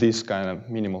this kind of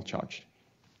minimal charge.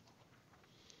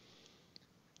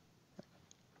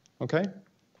 Okay,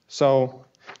 so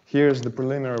here's the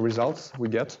preliminary results we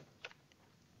get.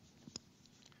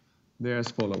 They're as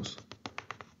follows.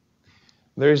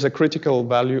 There is a critical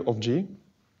value of G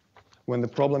when the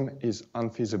problem is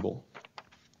unfeasible.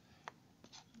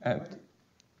 And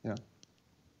yeah.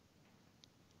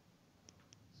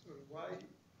 So why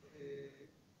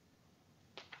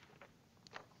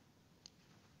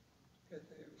at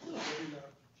a very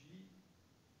large G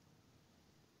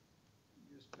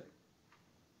you expect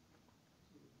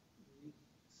to meet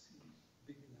C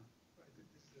big enough, right? This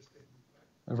is the statement,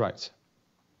 right? Right.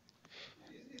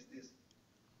 Is this?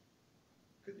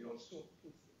 Could you also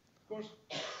put, of course,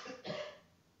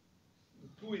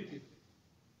 intuitively,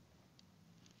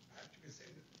 actually say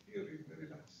that the theory is very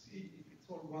large C if it's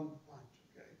all one punch,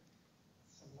 okay?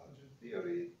 Some larger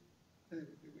theory, then it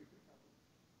would be weakly coupled.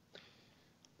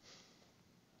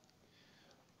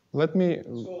 Let me,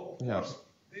 So, of yeah. course,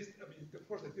 this, I mean, of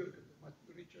course, the theory could be much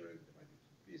richer and divided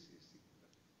into pieces.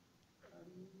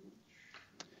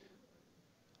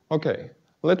 Okay,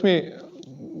 let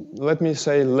me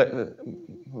say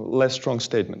less strong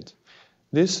statement.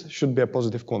 This should be a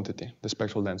positive quantity, the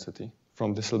spectral density,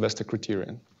 from the Sylvester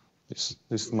criterion,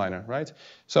 this minor, right?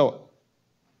 So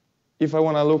if I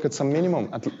want to look at some minimum,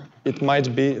 it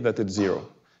might be that it's 0,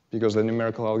 because the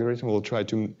numerical algorithm will try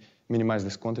to minimize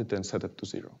this quantity and set it to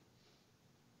 0.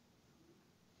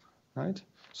 Right?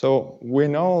 So we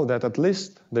know that at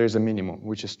least there is a minimum,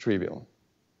 which is trivial.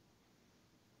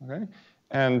 Okay?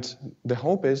 And the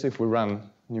hope is if we run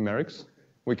numerics,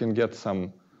 we can get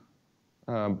some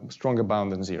stronger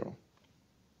bound than 0.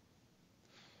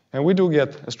 And we do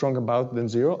get a stronger bound than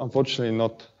 0, unfortunately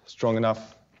not strong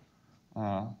enough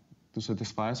to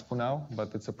satisfy us for now,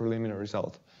 but it's a preliminary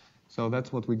result. So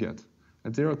that's what we get.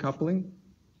 At 0 coupling,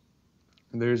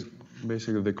 there's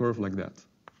basically the curve like that,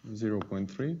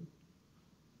 0.3.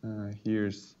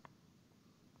 Here's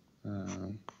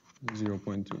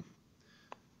 0.2.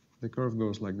 The curve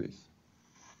goes like this.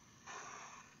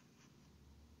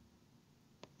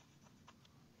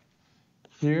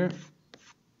 Here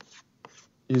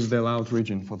is the allowed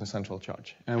region for the central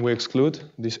charge, and we exclude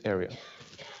this area.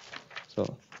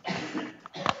 So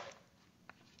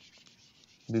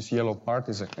this yellow part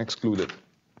is excluded.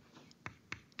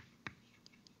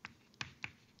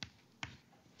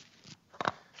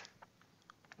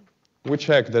 We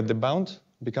check that the bound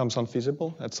becomes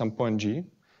unfeasible at some point G,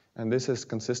 and this is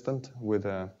consistent with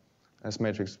a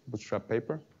S-matrix bootstrap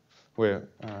paper, where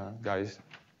guys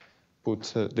put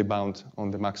the bound on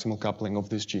the maximal coupling of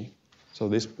this G. So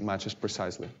this matches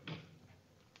precisely.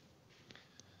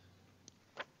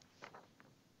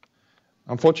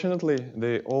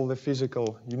 Unfortunately, all the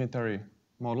physical unitary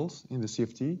models in the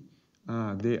CFT,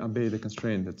 they obey the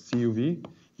constraint that CUV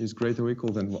is greater or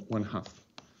equal than 1/2.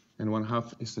 And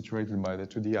 1/2 is saturated by the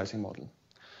 2D Ising model.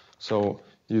 So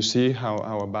you see how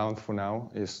our bound for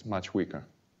now is much weaker.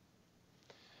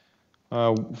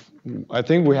 I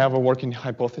think we have a working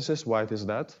hypothesis why it is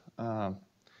that.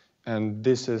 And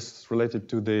this is related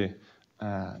to the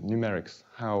numerics,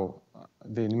 how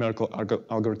the numerical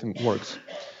algorithm works.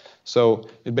 So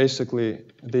it basically,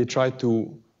 they try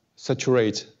to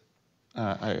saturate,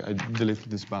 I deleted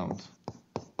this bound,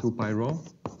 2 pi rho.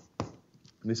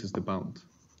 This is the bound.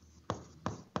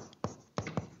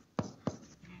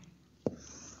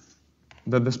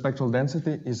 that the spectral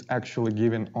density is actually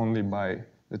given only by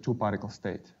the 2-particle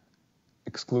state,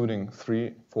 excluding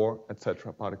 3, 4,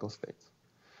 etc. particle states.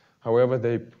 However,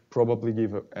 they probably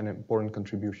give an important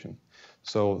contribution.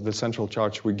 So the central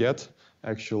charge we get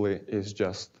actually is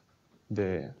just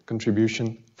the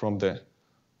contribution from the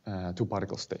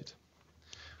 2-particle state.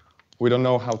 We don't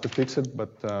know how to fix it,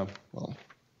 but well.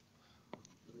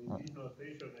 In this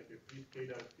notation, like a free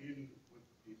scalar field would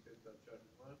be central charge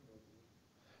 1?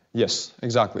 Yes,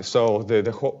 exactly. So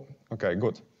the whole, okay,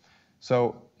 good.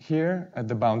 So here at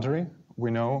the boundary,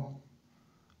 we know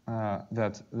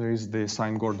that there is the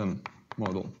Sine-Gordon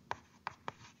model,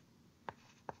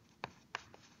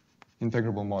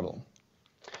 integrable model.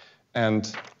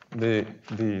 And the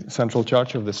central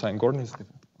charge of the Sine-Gordon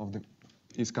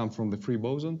is come from the free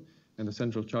boson, and the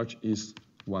central charge is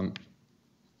 1.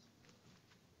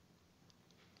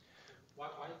 Why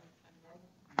Sine-Gordon?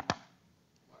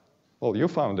 Well, you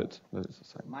found it. That is a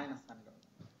Sine. Minus Sine-Gordon.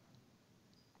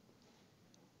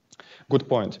 Good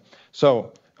point.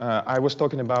 So I was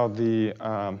talking about the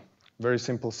very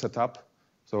simple setup.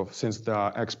 So since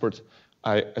the expert,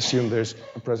 I assume there's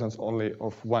a presence only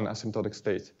of one asymptotic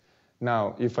state.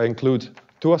 Now, if I include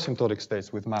 2 asymptotic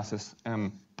states with masses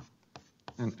m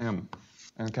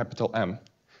and capital M,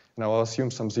 and I'll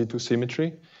assume some Z2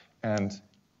 symmetry, and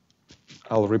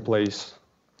I'll replace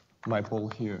my pole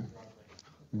here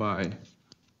by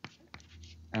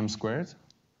m squared,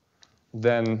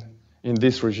 then in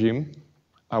this regime,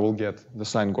 I will get the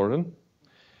Sine-Gordon.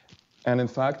 And in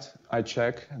fact, I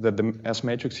check that the S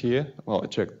matrix here, well, I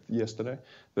checked yesterday,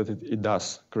 that it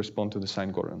does correspond to the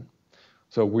Sine-Gordon.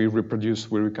 So we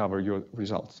recover your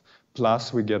results.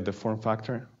 Plus, we get the form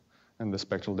factor and the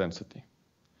spectral density,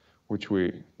 which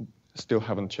we still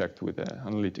haven't checked with the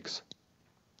analytics.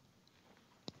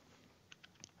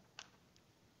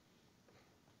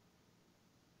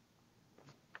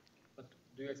 But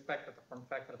do you expect that the form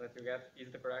factor that you get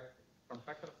is the correct form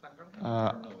factor of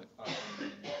Sine-Gordon?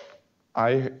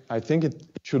 I think it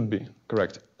should be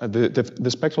correct. The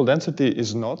spectral density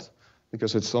is not,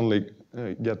 because it's only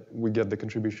we get the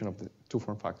contribution of the 2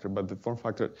 form factor, but the form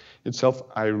factor itself,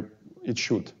 it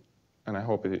should, and I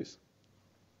hope it is.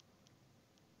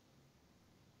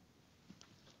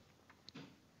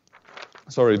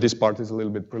 Sorry, this part is a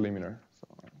little bit preliminary, so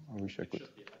I wish I could.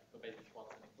 Should be like the basic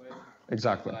Watson equation.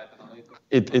 Exactly.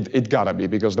 It gotta be,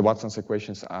 because the Watson's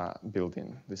equations are built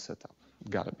in this setup.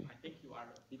 Gotta be. I think you are a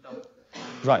bit out.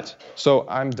 Right. So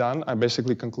I'm done. I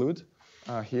basically conclude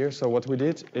here. So what we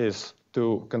did is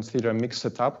to consider a mixed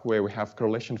setup where we have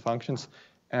correlation functions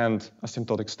and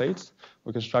asymptotic states.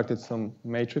 We constructed some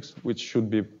matrix which should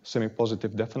be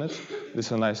semi-positive definite. This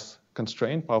is a nice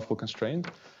constraint, powerful constraint.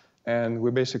 And we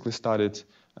basically studied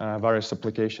various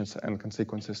applications and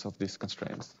consequences of these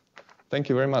constraints. Thank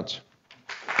you very much.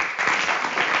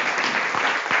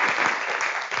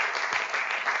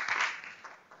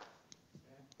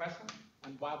 Question?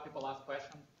 And while people ask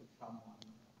questions, could someone,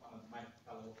 one of my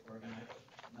fellow organizers,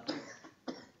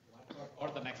 or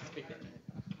the next speaker.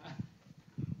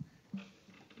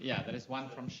 Yeah, there is one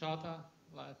from Shota.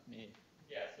 Let me.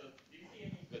 Yeah, so do you see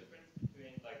any difference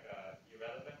between like a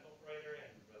irrelevant operator and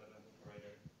relevant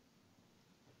operator?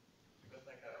 Because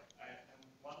like I'm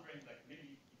wondering, like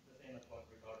maybe it's the same as what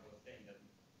Ricardo was saying, that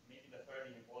maybe the third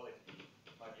inequality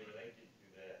might be related to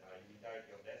the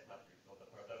unitarity of the S matrix of the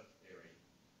paradox theory.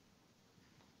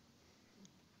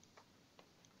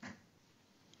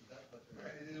 Is that what you're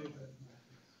saying?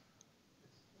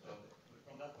 So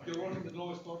from that point, You're working the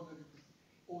lowest order.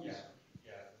 Always.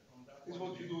 Yeah. From that This is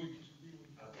what you do in QCD.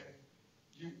 Okay.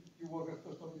 You work at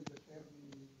first order with the Fermi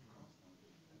constant.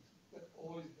 That's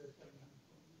always the Fermi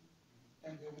constant.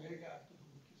 And the omega has to do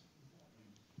with QCD.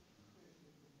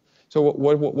 So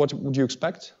what would you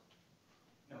expect?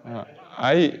 No,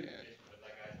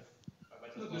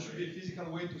 There should be a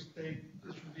physical way to state.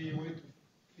 There should be a way to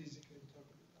physically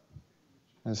interpret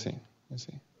it. I see. I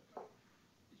see.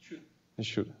 It should. It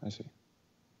should. I see.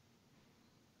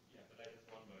 yeah, but I just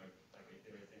wonder like if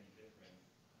there is any difference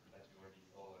that you already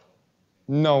saw.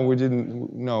 No, we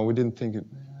didn't. No, we didn't think it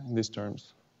in these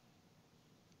terms.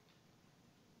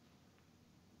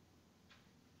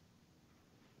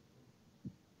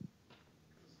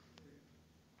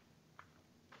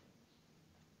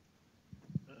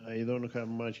 I don't have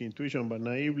much intuition, but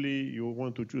naively, you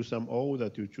want to choose some O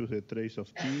that you choose a trace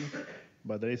of T,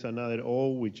 but there is another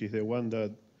O, which is the one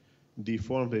that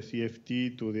deforms the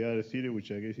CFT to the other theory, which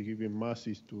I guess is giving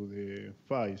masses to the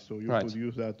phi. So you Right. could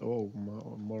use that O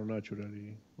more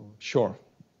naturally. Sure.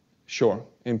 Sure.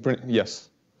 Yes,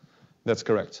 that's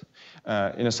correct.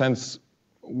 In a sense,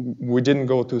 we didn't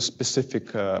go to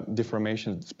specific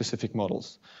deformation, specific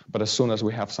models. But as soon as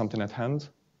we have something at hand,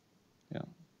 yeah.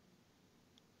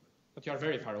 But you are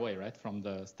very far away, right, from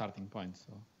the starting point.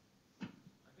 So. I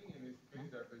think in this case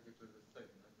they're basically the same. Right?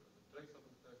 The trace of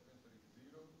the test tensor is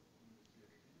 0 in the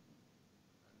CFT,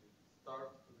 and it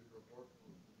starts to be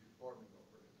proportional to the forming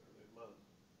operator.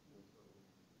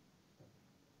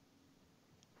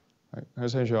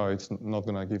 Essentially, it's not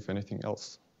going to give anything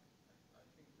else. I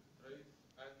think the trace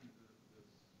and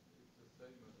it's the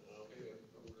same as the scale operator.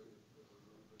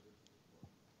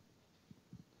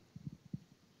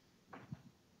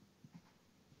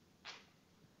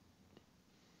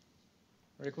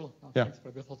 Very cool. Oh, Yeah. Thanks for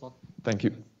a beautiful talk. Thank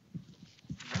you.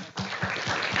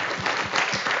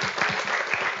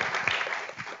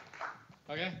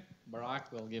 Okay,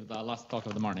 Barak will give the last talk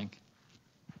of the morning.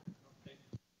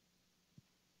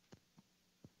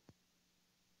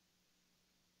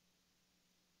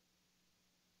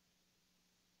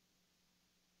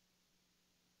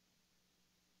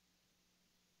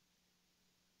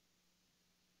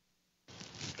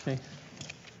 Okay.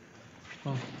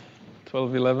 Well,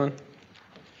 12:11.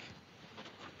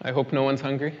 I hope no one's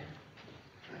hungry.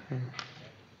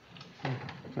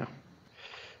 No.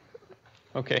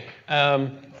 Okay.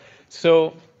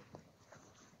 So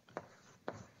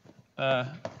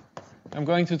I'm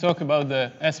going to talk about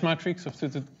the S matrix of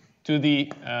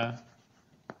 2D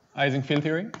Ising field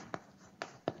theory.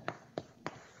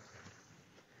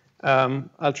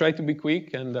 I'll try to be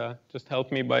quick, and just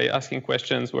help me by asking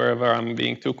questions wherever I'm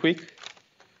being too quick.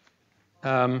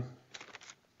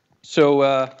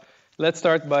 Let's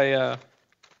start by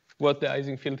what the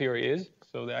Ising field theory is.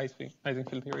 So the Ising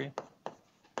field theory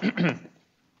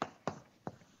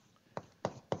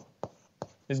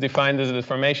is defined as the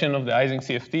deformation of the Ising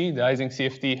CFT. The Ising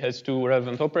CFT has two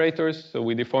relevant operators, so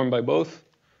we deform by both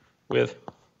with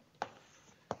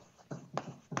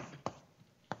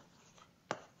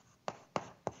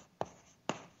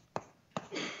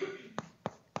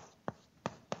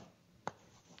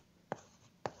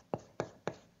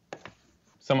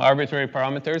some arbitrary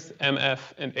parameters, MF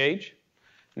and H.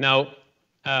 Now,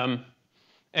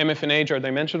 MF and H are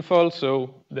dimensionful,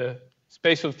 so the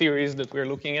space of theories that we're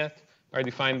looking at are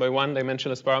defined by one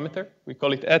dimensionless parameter. We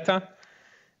call it eta,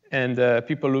 and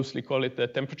people loosely call it the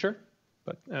temperature.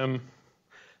 But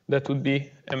that would be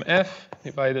MF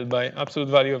divided by absolute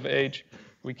value of H.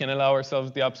 We can allow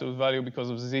ourselves the absolute value because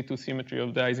of the Z2 symmetry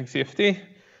of the Ising CFT,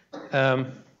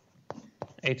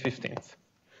 8/15.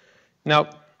 Now,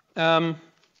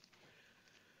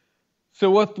 so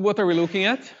what are we looking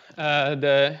at?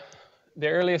 The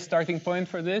earliest starting point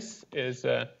for this is,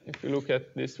 if we look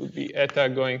at this, would be eta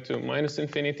going to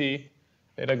 -infinity,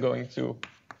 eta going to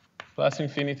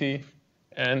 +infinity,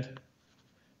 and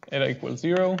eta equals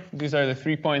 0. These are the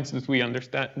 3 points that we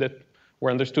understand that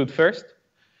were understood first.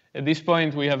 At this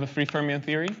point, we have a free fermion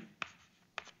theory.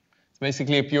 It's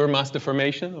basically a pure mass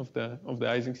deformation of the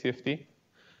Ising CFT.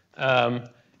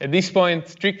 At this point,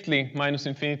 strictly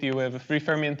 -infinity, we have a free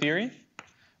fermion theory.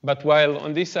 But while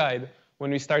on this side, when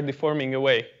we start deforming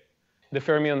away, the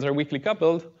fermions are weakly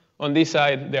coupled, on this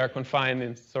side, they are confined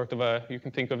in sort of a, you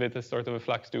can think of it as sort of a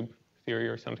flux tube theory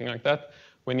or something like that,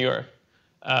 when you're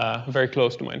very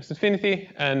close to -infinity.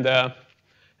 And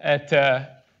at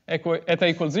eta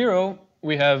equals 0,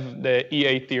 we have the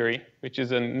E8 theory, which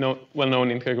is a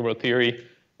well-known integrable theory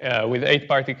with 8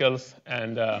 particles.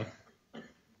 And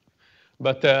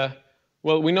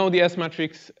well, we know the S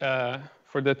matrix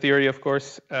for the theory, of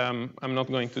course. I'm not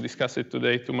going to discuss it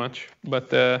today too much.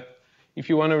 But if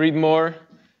you want to read more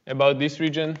about this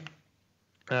region,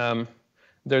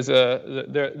 there's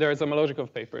a mallogic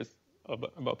of papers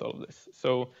about all of this.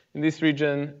 So in this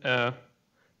region,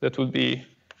 that would be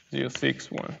 0, 6,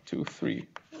 1, 2, 3,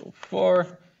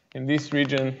 4. In this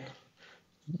region,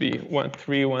 be 1,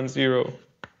 3, 1, 0,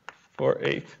 4,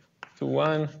 8, 2,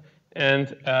 1.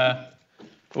 And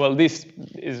well, this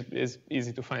is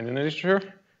easy to find in the literature.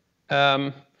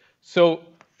 So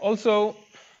also,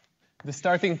 the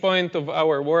starting point of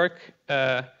our work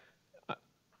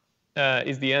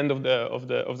is the end of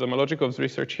the Malogikov's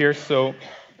research here. So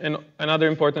another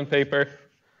important paper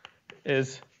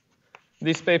is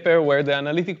this paper where the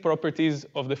analytic properties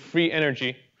of the free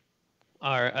energy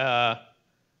are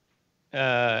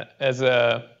as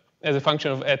a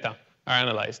function of eta are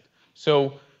analyzed.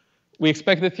 So we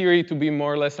expect the theory to be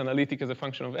more or less analytic as a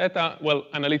function of eta. Well,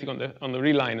 analytic on the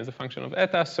real line as a function of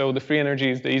eta. So the free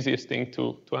energy is the easiest thing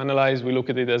to analyze. We look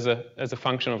at it as a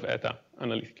function of eta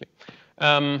analytically.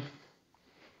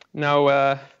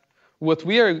 Now, what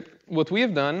we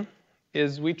have done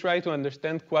is we try to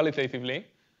understand qualitatively.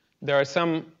 There are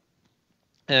some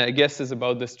guesses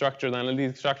about the structure, the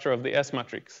analytic structure of the S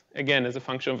matrix, again, as a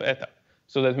function of eta.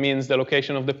 So that means the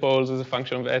location of the poles is a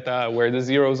function of eta, where the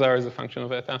zeros are is a function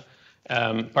of eta,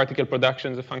 particle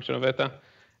production is a function of eta.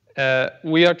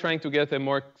 We are trying to get a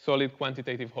more solid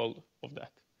quantitative hold of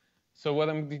that. So what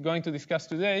I'm going to discuss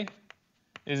today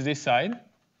is this side.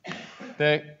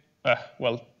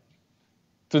 Well,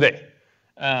 today.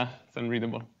 It's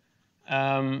unreadable.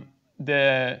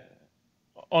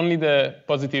 Only the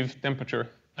positive temperature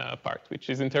part, which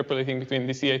is interpolating between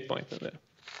the C8 point and the.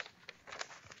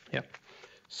 Yeah.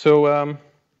 So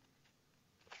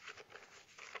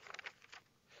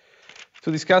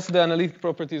to discuss the analytic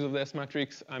properties of the S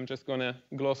matrix, I'm just going to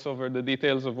gloss over the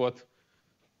details of what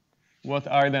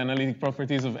are the analytic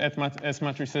properties of S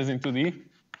matrices in 2D.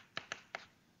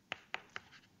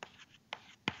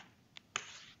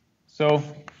 So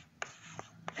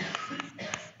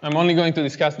I'm only going to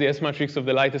discuss the S matrix of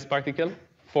the lightest particle,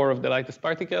 4 of the lightest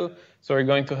particle. So we're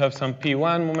going to have some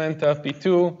P1 momenta,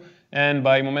 P2, and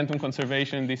by momentum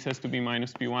conservation, this has to be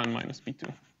minus P1 minus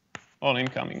P2, all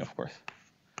incoming, of course.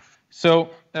 So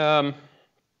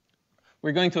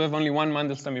we're going to have only one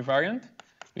Mandelstam invariant,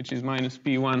 which is minus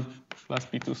P1 plus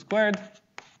P2 squared.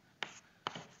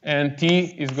 And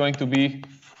T is going to be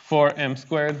 4m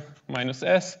squared minus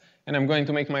S. And I'm going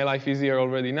to make my life easier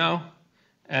already now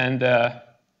and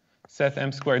set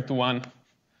m squared to 1,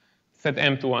 set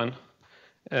m to 1.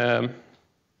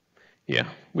 Yeah,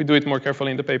 we do it more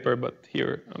carefully in the paper, but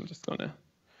here I'm just going to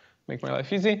make my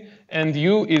life easy. And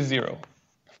U is 0.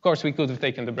 Of course, we could have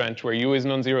taken the branch where U is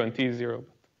non-zero and T is 0.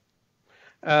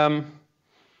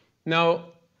 Now,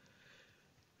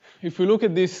 if we look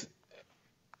at this,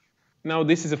 now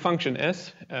this is a function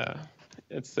S.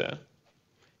 It's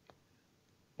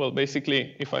well,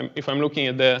 basically, if I'm looking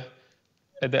at the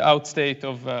outstate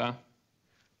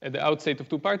of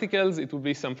two particles, it would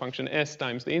be some function S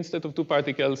times the instate of two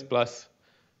particles plus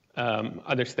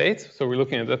other states. So we're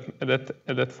looking at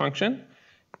that function.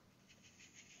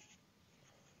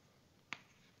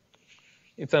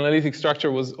 Its analytic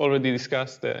structure was already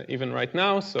discussed even right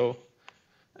now. So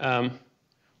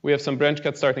we have some branch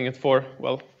cut starting at 4.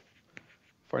 Well,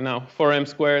 for now, 4m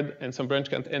squared and some branch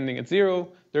cut ending at 0.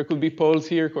 There could be poles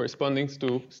here corresponding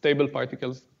to stable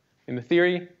particles in the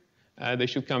theory. They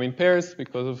should come in pairs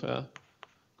because of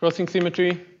crossing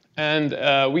symmetry. And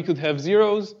we could have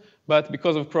zeros, but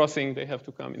because of crossing, they have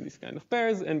to come in these kind of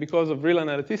pairs. And because of real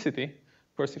analyticity,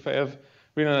 of course, if I have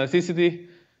real analyticity,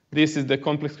 this is the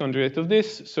complex conjugate of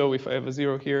this. So if I have a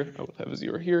 0 here, I will have a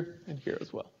 0 here and here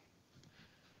as well.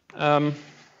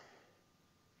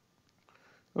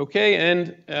 Okay,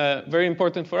 and very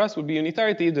important for us would be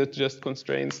unitarity that just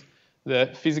constrains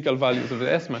the physical values of the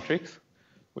S matrix,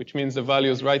 which means the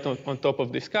values right on top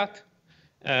of this cut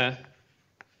to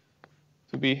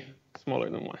be smaller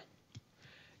than 1.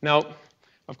 Now,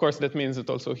 of course, that means that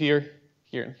also here,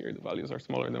 here, and here, the values are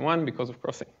smaller than 1 because of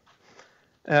crossing.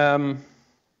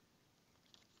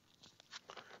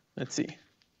 Let's see.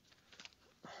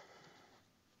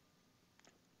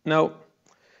 Now,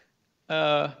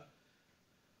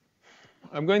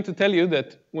 I'm going to tell you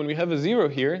that when we have a 0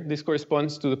 here, this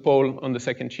corresponds to the pole on the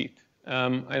second sheet. I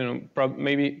don't know,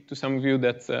 maybe to some of you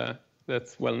that's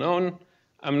well known.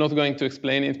 I'm not going to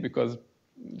explain it because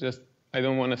just I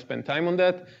don't want to spend time on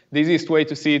that. The easiest way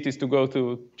to see it is to go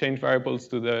to change variables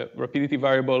to the rapidity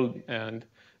variable, and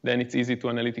then it's easy to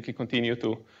analytically continue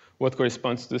to what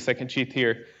corresponds to the second sheet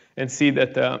here and see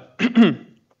that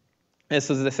S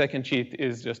of the second sheet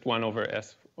is just 1 over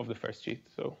S of the first sheet.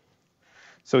 So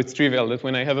it's trivial that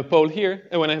when I have a pole here,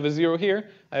 and when I have a 0 here,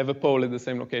 I have a pole at the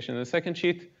same location in the second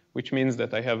sheet, which means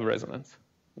that I have a resonance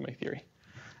in my theory.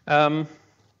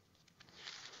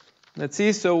 Let's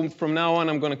see, so from now on,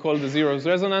 I'm going to call the zeros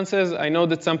resonances. I know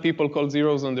that some people call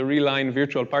zeros on the real line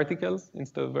virtual particles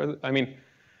instead of, I mean,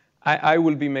 I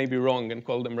will be maybe wrong and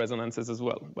call them resonances as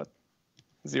well, but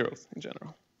zeros in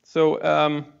general. So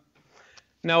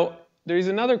now, there is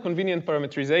another convenient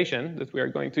parametrization that we are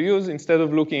going to use. Instead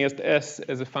of looking at S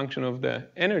as a function of the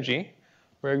energy,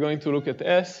 we're going to look at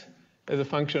S as a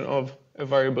function of a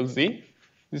variable Z.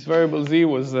 This variable Z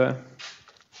was,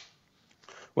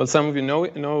 well, some of you know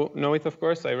it, of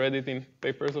course. I read it in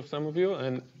papers of some of you.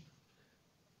 And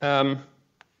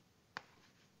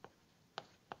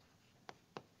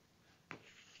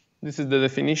this is the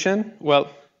definition. Well,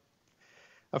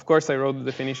 of course, I wrote the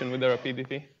definition with the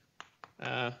rapidity.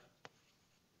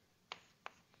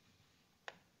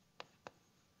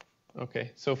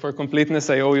 OK, so for completeness,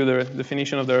 I owe you the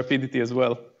definition of the rapidity as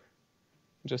well,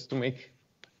 just to make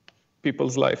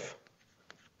people's life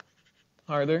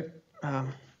harder.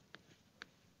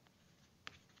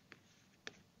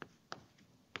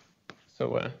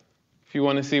 So if you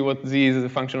want to see what z is as a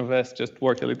function of s, just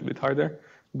work a little bit harder.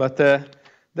 But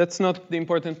that's not the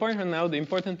important point right now. The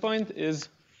important point is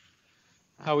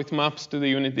how it maps to the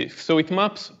unit disk. So it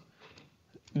maps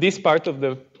this part of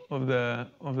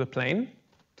the plane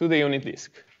to the unit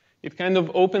disk. It kind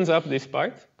of opens up this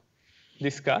part,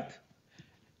 this cut.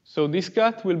 So this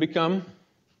cut will become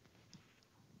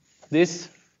this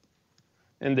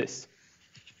and this.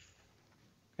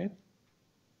 Okay.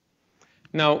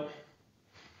 Now,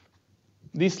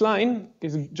 this line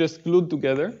is just glued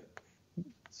together.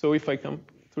 So if I come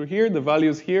through here, the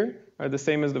values here are the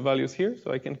same as the values here.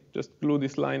 So I can just glue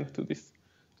this line to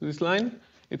this line.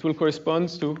 It will correspond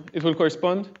to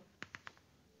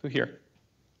here.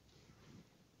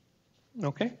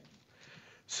 Okay.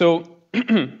 So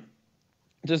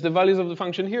just the values of the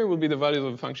function here will be the values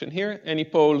of the function here. Any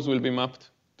poles will be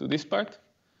mapped to this part.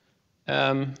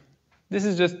 This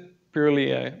is just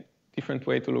purely a different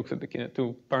way to look at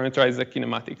to parameterize the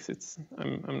kinematics.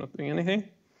 I'm not doing anything.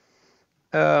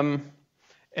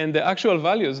 And the actual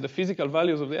values, the physical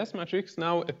values of the S matrix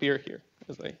now appear here,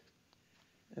 as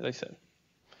I said.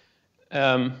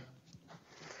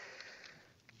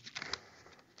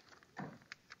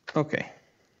 Okay.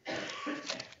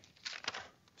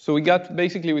 So we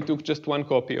took just one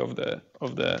copy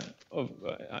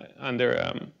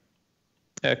under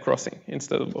crossing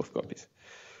instead of both copies.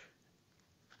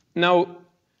 Now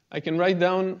I can write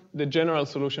down the general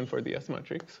solution for the S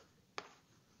matrix.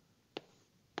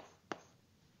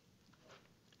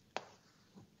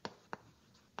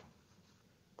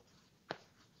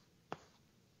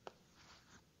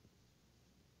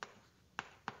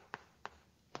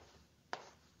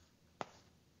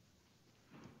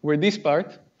 Where this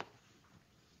part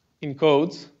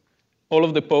encodes all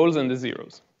of the poles and the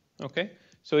zeros. Okay?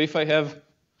 So if I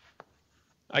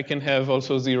can have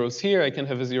also zeros here, I can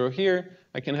have a zero here,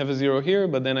 I can have a zero here,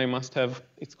 but then I must have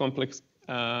its complex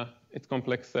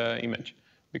image,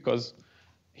 because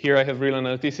here I have real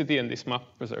analyticity and this map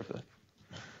preserves that.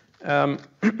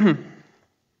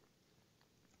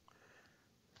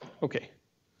 Okay,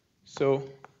 so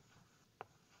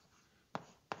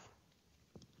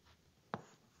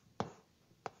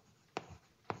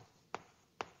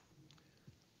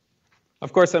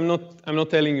of course, I'm not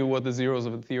telling you what the zeros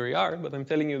of the theory are, but I'm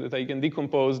telling you that I can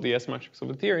decompose the S matrix of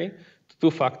the theory to two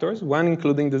factors, one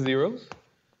including the zeros.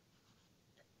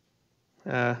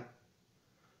 And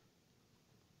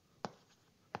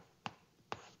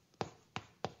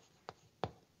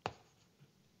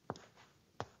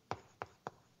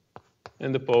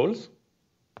the poles.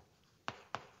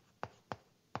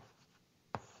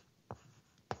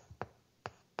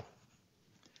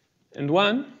 And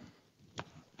one.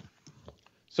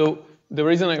 So the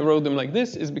reason I wrote them like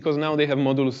this is because now they have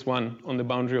modulus 1 on the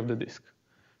boundary of the disk.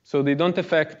 So they don't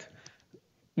affect,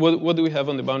 what do we have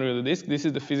on the boundary of the disk? This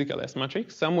is the physical S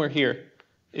matrix. Somewhere here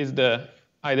is the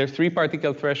either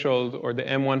 3-particle threshold or the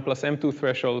M1 plus M2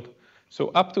 threshold. So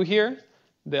up to here,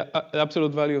 the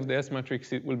absolute value of the S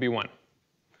matrix will be 1.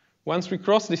 Once we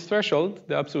cross this threshold,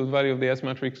 the absolute value of the S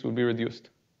matrix will be reduced.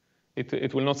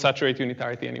 It will not saturate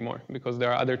unitarity anymore because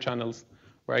there are other channels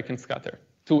where I can scatter.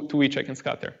 To which I can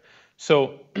scatter.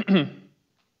 So,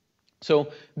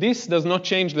 so this does not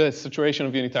change the saturation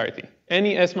of unitarity.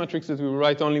 Any S matrix that we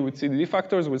write only with CDD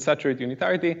factors will saturate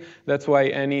unitarity. That's why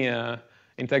any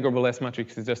integrable S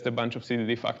matrix is just a bunch of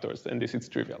CDD factors, and this is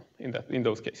trivial in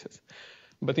those cases.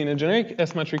 But in a generic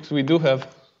S matrix, we do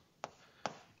have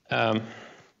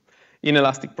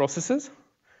inelastic processes,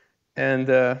 and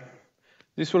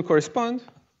this will correspond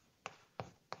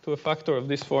to a factor of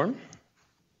this form.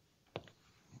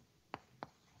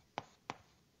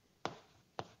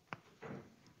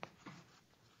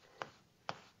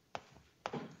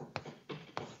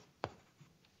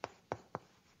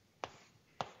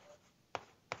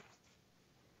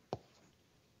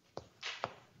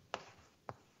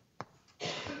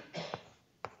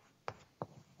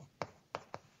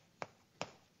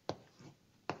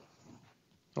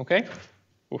 Okay.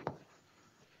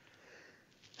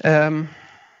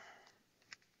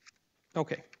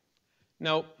 Okay.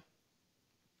 Now,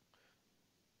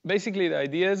 basically, the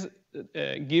idea is,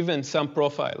 given some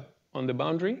profile on the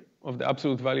boundary of the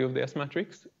absolute value of the S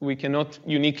matrix, we cannot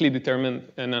uniquely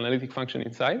determine an analytic function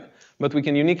inside, but we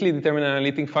can uniquely determine an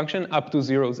analytic function up to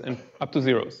zeros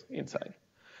inside.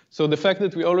 So the fact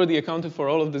that we already accounted for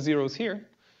all of the zeros here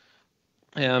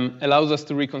allows us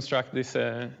to reconstruct this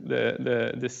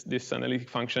this analytic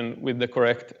function with the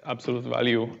correct absolute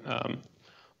value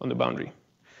on the boundary.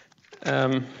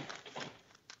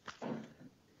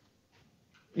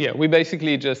 yeah, we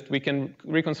basically we can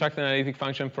reconstruct an analytic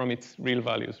function from its real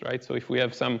values, right? So if we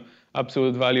have some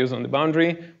absolute values on the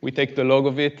boundary, we take the log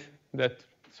of it.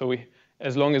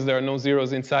 As long as there are no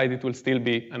zeros inside, it will still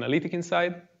be analytic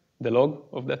inside, the log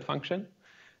of that function.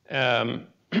 And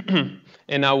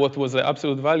now what was the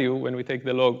absolute value, when we take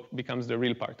the log, becomes the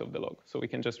real part of the log. So we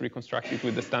can just reconstruct it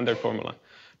with the standard formula.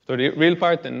 So the real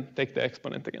part and take the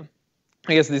exponent again.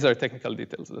 I guess these are technical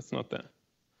details. That's not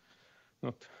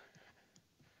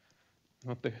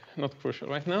crucial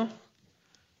right now.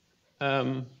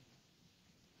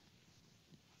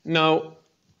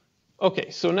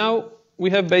 So now we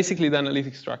have basically the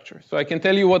analytic structure. So I can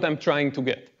tell you what I'm trying to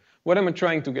get. What am I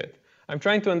trying to get? I'm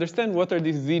trying to understand what are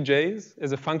these ZJs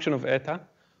as a function of eta.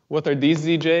 What are these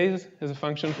ZJs as a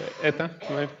function of eta?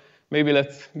 Right? Maybe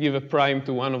let's give a prime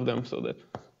to one of them so that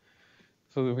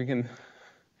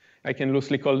I can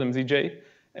loosely call them ZJ.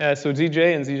 So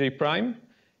ZJ and ZJ prime.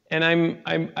 And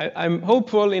I'm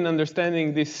hopeful in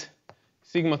understanding this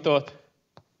sigma tot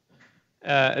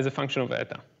as a function of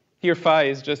eta. Here phi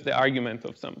is just the argument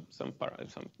of some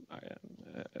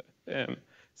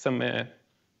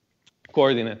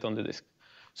coordinate on the disk.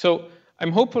 So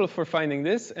I'm hopeful for finding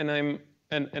this, and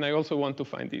I also want to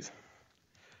find these.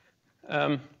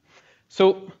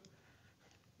 So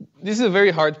this is a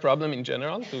very hard problem in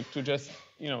general to just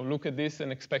look at this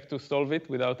and expect to solve it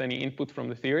without any input from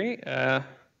the theory,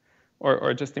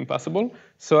 or just impossible.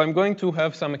 So I'm going to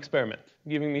have some experiment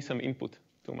giving me some input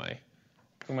to my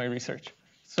research.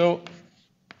 So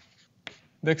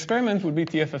the experiment would be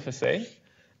TFFSA.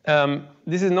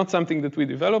 This is not something that we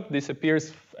developed. This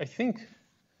appears, I think,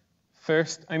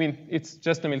 first. I mean, it's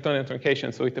just a Miltonian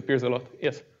truncation, so it appears a lot.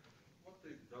 Yes? What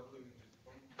is W in this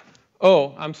form?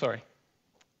 Oh, I'm sorry.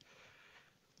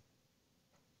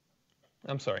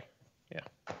 Yeah.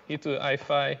 E to the I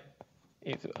phi,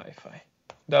 e to the I phi.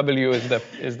 W is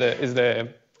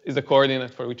the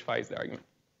coordinate for which phi is the argument.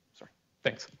 Sorry.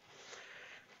 Thanks.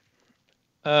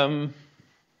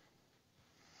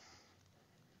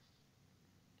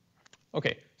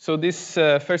 Okay, so this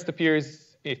first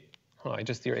appears, I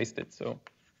just erased it, so.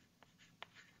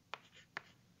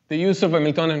 The use of a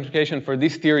Miltonian truncation for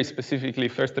this theory specifically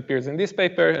first appears in this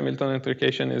paper. A Miltonian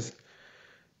truncation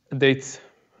dates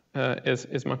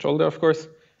is much older, of course.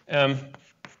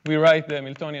 We write the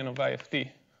Miltonian of IFT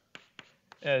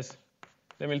as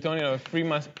the Miltonian of free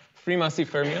massive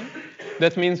fermion.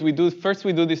 That means first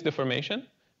we do this deformation,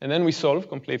 and then we solve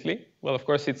completely. Well, of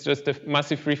course, it's just a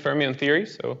massive free fermion theory,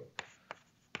 so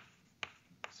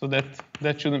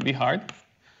that shouldn't be hard.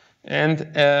 And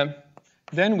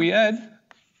then we add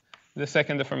the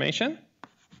second deformation.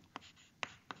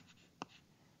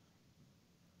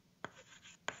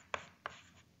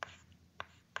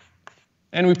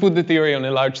 And we put the theory on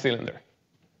a large cylinder.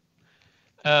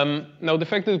 Now, the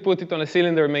fact that we put it on a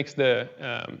cylinder makes the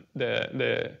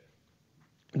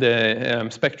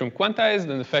spectrum quantized,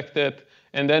 and the fact that,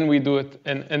 and then we do it,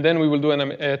 and then we will do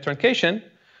a truncation,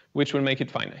 which will make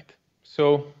it finite.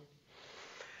 So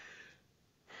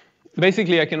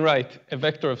basically, I can write a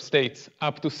vector of states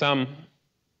up to some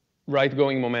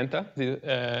right-going momenta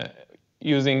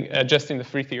using just in the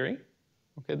free theory.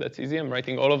 Okay, that's easy. I'm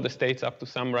writing all of the states up to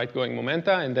some right-going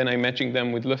momenta, and then I'm matching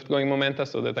them with left-going momenta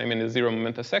so that I'm in a zero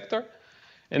momenta sector.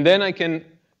 And then I can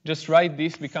just write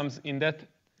this becomes in that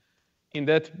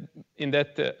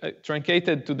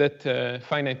truncated to that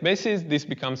finite basis. This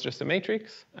becomes just a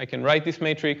matrix. I can write this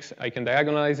matrix. I can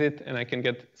diagonalize it, and I can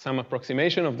get some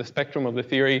approximation of the spectrum of the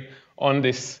theory on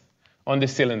this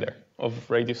cylinder of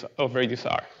radius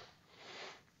r.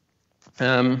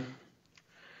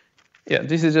 Yeah,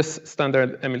 this is just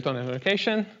standard Hamiltonian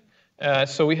truncation.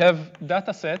 So we have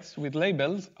data sets with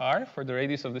labels R for the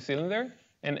radius of the cylinder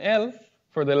and L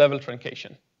for the level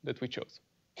truncation that we chose.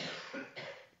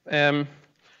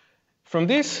 From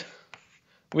this,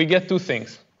 we get two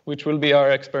things, which will be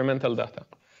our experimental data.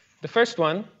 The first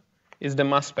one is the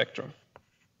mass spectrum.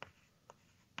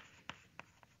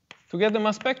 To get the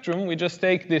mass spectrum, we just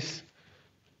take this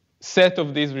set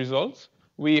of these results.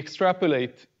 We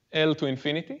extrapolate L to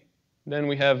infinity. Then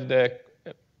we have the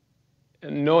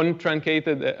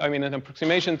non-truncated, an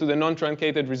approximation to the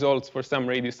non-truncated results for some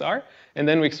radius r, and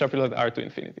then we extrapolate r to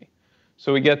infinity.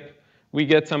 So we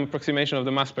get some approximation of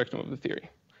the mass spectrum of the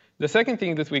theory. The second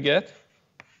thing that we get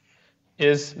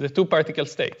is the two particle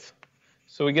states.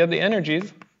 So we get the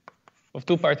energies of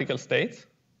two particle states.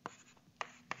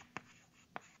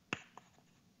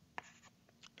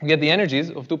 We get the energies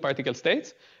of two particle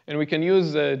states, and we can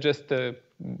use just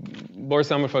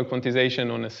Bohr-Sommerfeld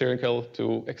quantization on a circle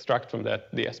to extract from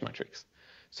that the S matrix.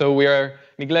 So we are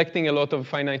neglecting a lot of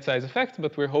finite size effects,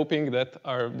 but we're hoping that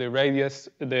the radius,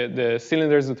 the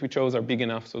cylinders that we chose are big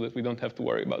enough so that we don't have to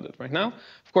worry about it right now.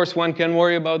 Of course, one can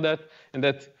worry about that, and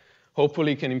that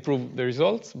hopefully can improve the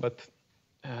results, but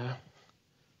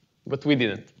we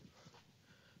didn't.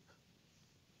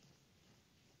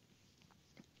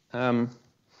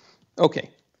 Okay,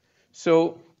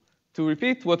 so to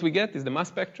repeat, what we get is the mass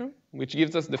spectrum, which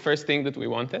gives us the first thing that we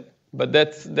wanted, but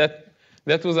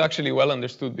that was actually well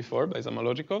understood before by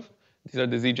Zamolodchikov. These are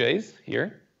the ZJs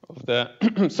here of the,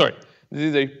 sorry,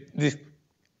 this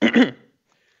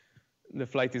the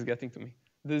flight is getting to me.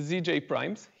 The ZJ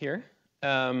primes here.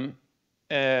 But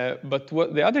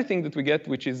the other thing that we get,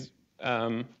 which is,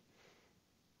 of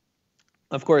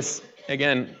course,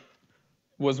 again,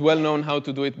 was well known how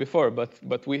to do it before,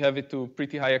 but we have it to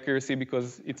pretty high accuracy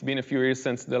because it's been a few years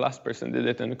since the last person did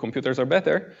it and the computers are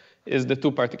better, is the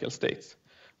two particle states,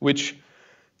 which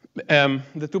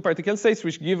the two particle states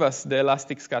which give us the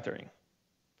elastic scattering.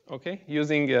 Okay,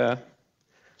 using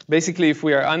basically if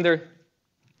we are under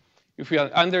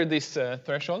this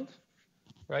threshold,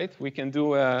 right? We can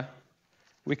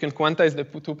quantize the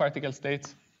two particle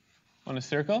states on a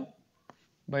circle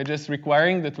by just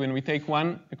requiring that when we take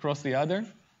one across the other,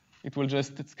 it will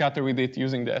just scatter with it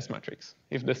using the S matrix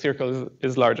if the circle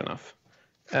is large enough,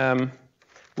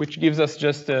 which gives us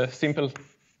just a simple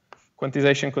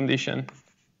quantization condition.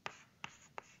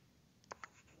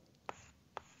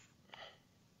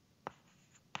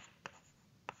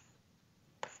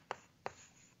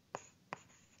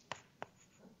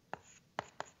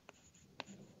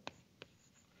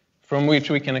 From which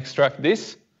we can extract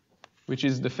this, which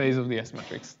is the phase of the S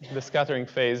matrix. The scattering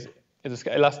phase is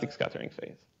an elastic scattering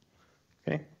phase.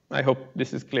 Okay, I hope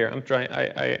this is clear. I'm trying.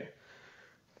 Yeah.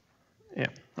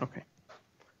 Okay.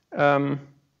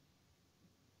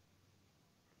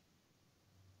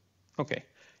 Okay.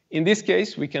 In this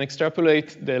case, we can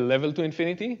extrapolate the level to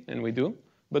infinity, and we do,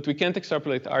 but we can't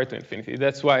extrapolate R to infinity.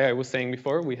 That's why I was saying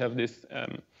before we have this.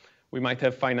 We might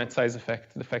have finite size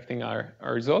effect affecting our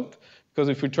result. Because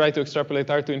if we try to extrapolate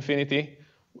R to infinity,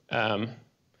 of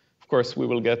course, we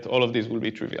will get all of these will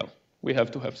be trivial. We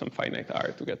have to have some finite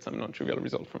R to get some non-trivial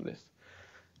result from this.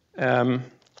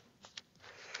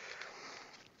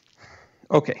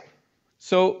 Okay,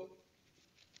 so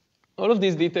all of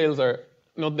these details are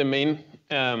not the main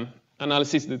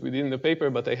analysis that we did in the paper,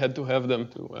 but I had to have them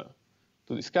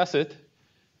to discuss it.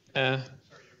 Sorry, your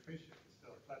phase shift is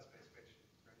still a flat space phase shift,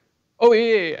 right? Oh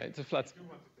yeah, it's a flat space.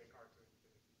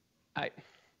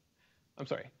 I'm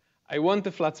sorry. I want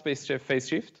the flat space phase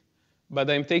shift, but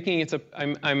I'm taking it.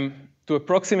 I'm to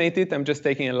approximate it. I'm just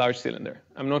taking a large cylinder.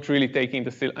 I'm not really taking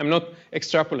I'm not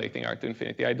extrapolating R to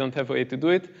infinity. I don't have a way to do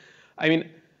it. I mean,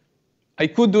 I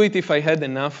could do it if I had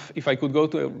enough. If I could go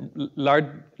to a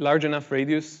large enough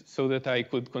radius so that I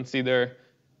could consider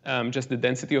just the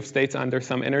density of states under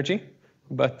some energy.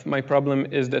 But my problem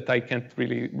is that I can't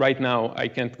really right now. I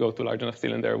can't go to large enough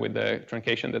cylinder with the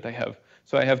truncation that I have.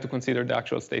 So I have to consider the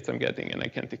actual states I'm getting, and I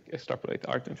can't extrapolate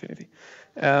R to infinity.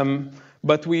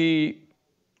 But we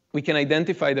can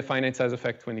identify the finite size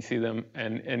effect when you see them,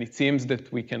 and it seems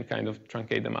that we can kind of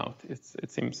truncate them out. It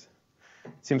seems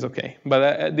okay.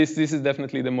 But this is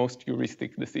definitely the most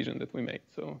heuristic decision that we made.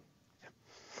 So,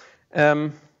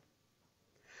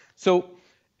 so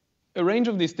a range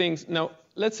of these things. Now,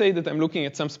 let's say that I'm looking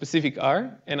at some specific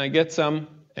R, and I get some.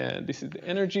 This is the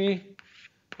energy.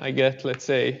 I get, let's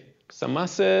say, some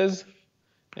masses,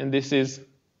 and this is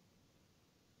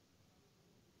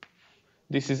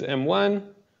M1.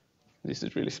 This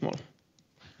is really small.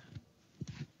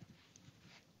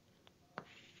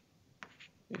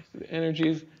 These are the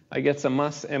energies. I get some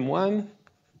mass M1,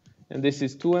 and this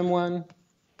is 2M1.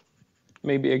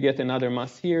 Maybe I get another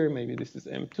mass here. Maybe this is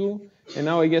M2. And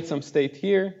now I get some state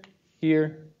here,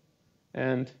 here,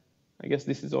 and I guess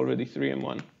this is already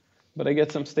 3M1. But I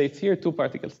get some states here, two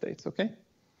particle states, okay?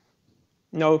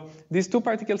 Now, these two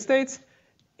particle states,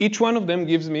 each one of them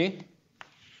gives me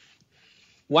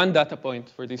one data point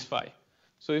for this phi.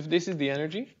 So if this is the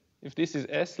energy, if this is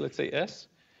S, let's say S,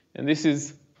 and this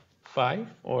is phi,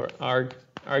 or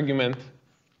argument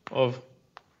of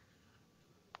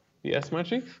the S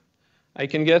matrix, I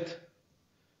can get,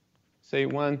 say,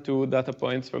 1, 2 data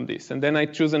points from this. And then I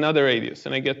choose another radius,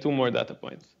 and I get 2 more data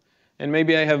points. And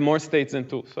maybe I have more states than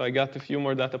 2, so I got a few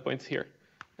more data points here,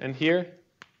 and here,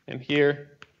 and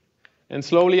here. And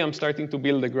slowly, I'm starting to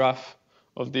build a graph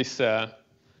of this,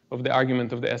 of the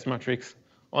argument of the S matrix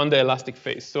on the elastic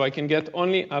phase. So I can get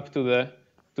only up to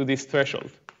this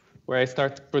threshold, where I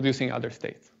start producing other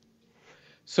states.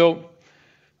 So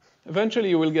eventually,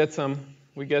 you will get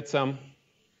we get some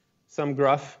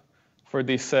graph for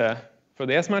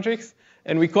the S matrix.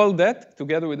 And we call that,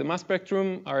 together with the mass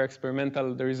spectrum,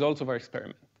 the results of our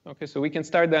experiment. Okay, so we can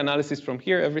start the analysis from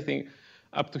here. Everything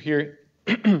up to here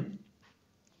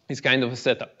is kind of a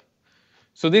setup.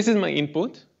 So this is my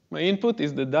input. My input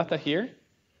is the data here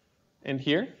and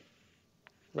here,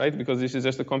 right? Because this is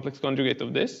just a complex conjugate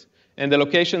of this, and the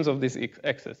locations of these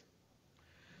x's.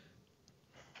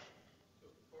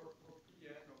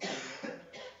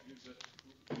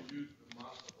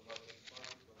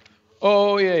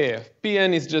 Oh yeah.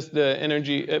 Pn is just the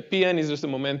energy. Pn is just the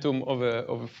momentum of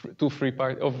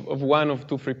one of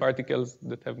two free particles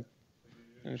that have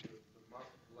energy.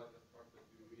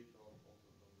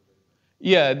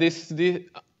 Yeah.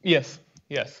 Yes.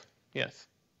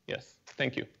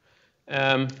 Thank you.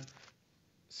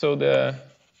 So this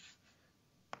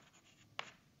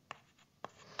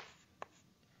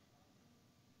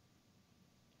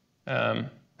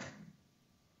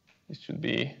should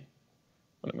be.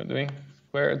 What am I doing?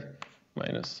 Squared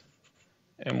minus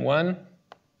m1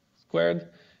 squared.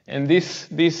 And this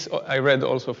I read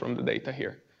also from the data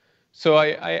here. So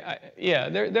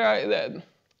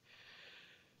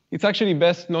it's actually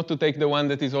best not to take the one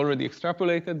that is already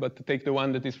extrapolated, but to take the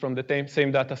one that is from the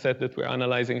same data set that we're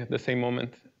analyzing at the same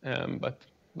moment. But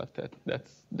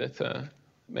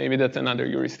maybe that's another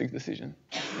heuristic decision.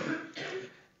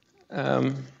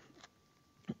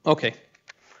 Okay.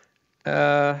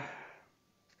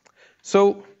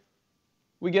 So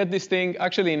we get this thing.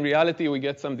 Actually, in reality, we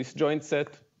get some disjoint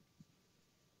set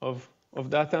of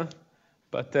data,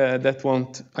 but that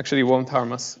won't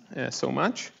harm us so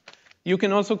much. You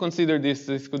can also consider this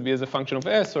could be as a function of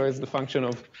S or as the function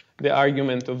of the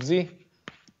argument of Z.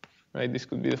 Right? This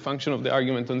could be the function of the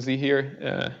argument on Z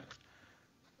here.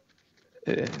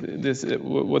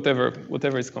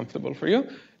 Whatever is comfortable for you.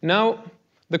 Now,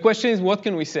 the question is, what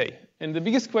can we say? And the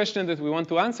biggest question that we want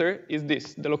to answer is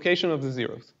this, the location of the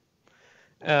zeros.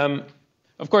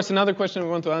 Of course, another question we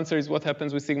want to answer is what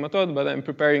happens with sigma tot, but I'm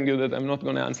preparing you that I'm not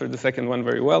going to answer the second one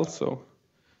very well.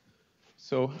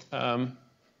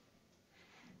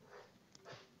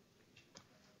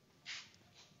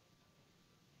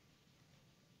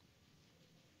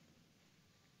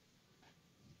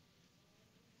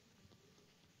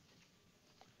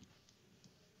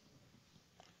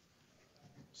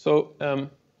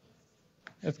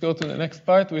 Let's go to the next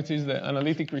part, which is the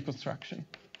analytic reconstruction.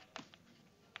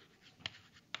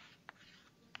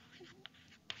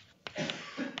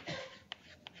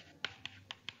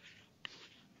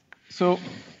 So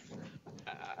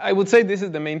I would say this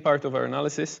is the main part of our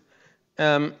analysis.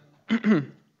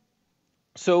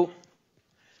 So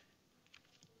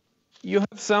you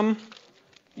have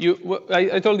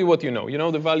I told you what you know. You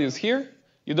know the values here.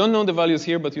 You don't know the values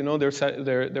here, but you know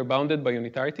they're bounded by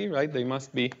unitarity, right? They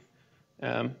must be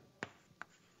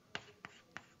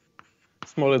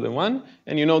smaller than 1,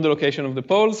 and you know the location of the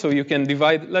poles, so you can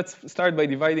divide. Let's start by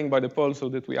dividing by the pole so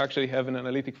that we actually have an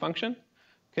analytic function.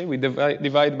 Okay, we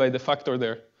divide by the factor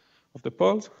there of the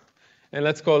poles, and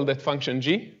let's call that function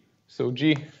g. So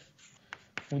g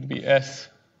would be S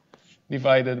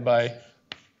divided by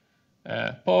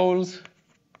poles.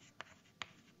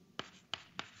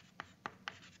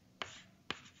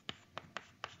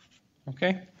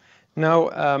 Okay, now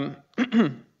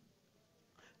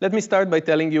let me start by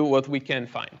telling you what we can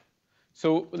find.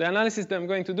 So the analysis that I'm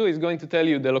going to do is going to tell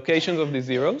you the locations of the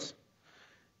zeros.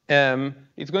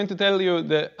 It's going to tell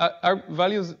you our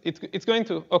values. It's going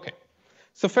to, okay.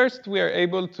 So first, we are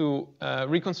able to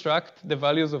reconstruct the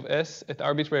values of S at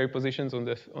arbitrary positions on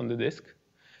the disk.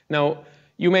 Now,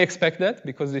 you may expect that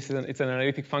because it's an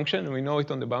analytic function, and we know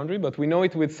it on the boundary, but we know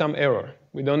it with some error.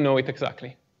 We don't know it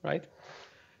exactly, right?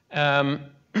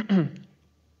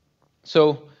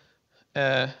 So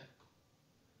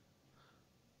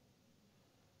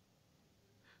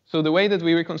the way that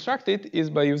we reconstruct it is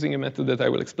by using a method that I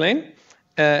will explain.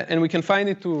 And we can find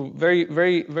it to very,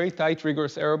 very, very tight,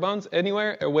 rigorous error bounds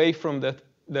anywhere away from the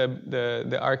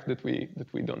arc that we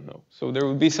don't know. So there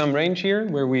will be some range here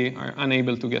where we are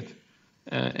unable to get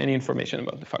any information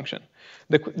about the function.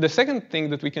 The second thing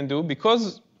that we can do,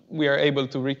 because we are able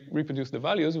to reproduce the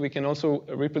values, we can also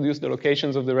reproduce the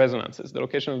locations of the resonances, the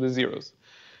location of the zeros.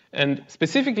 And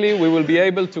specifically, we will be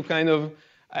able to kind of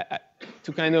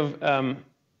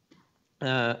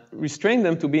restrain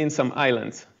them to be in some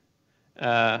islands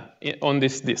on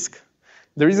this disk.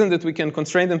 The reason that we can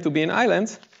constrain them to be in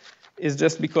islands is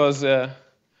just because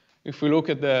if we look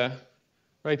at the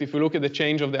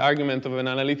change of the argument of an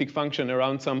analytic function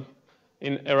around some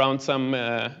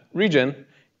region,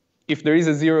 if there is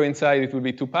a 0 inside, it will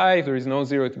be 2 pi. If there is no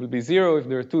 0, it will be 0. If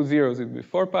there are 2 zeros, it will be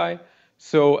 4 pi.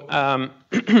 So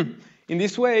In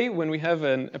this way, when we have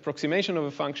an approximation of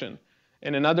a function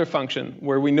and another function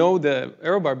where we know the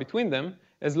error bar between them,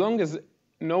 as long as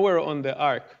nowhere on the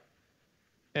arc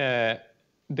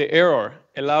the error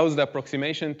allows the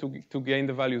approximation to gain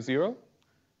the value 0.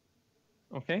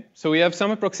 Okay? So we have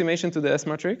some approximation to the S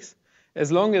matrix.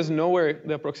 As long as nowhere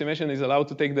the approximation is allowed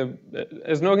to take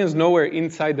as long as nowhere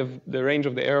inside the range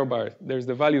of the error bar there's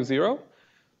the value 0,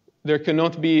 there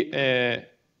cannot be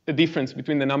a difference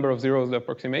between the number of zeros of the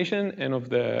approximation and of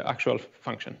the actual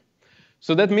function.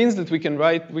 So that means that we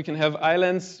can have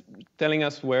islands telling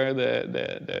us where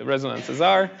the resonances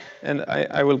are, and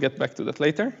I will get back to that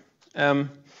later. And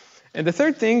the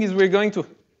third thing is we're going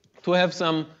to have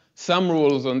some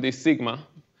rules on this sigma.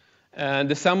 And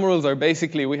the sum rules are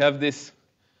basically we have this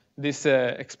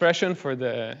expression for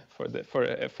the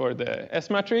S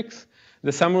matrix.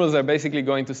 The sum rules are basically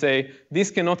going to say this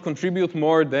cannot contribute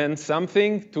more than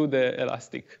something to the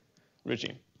elastic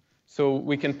regime. So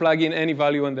we can plug in any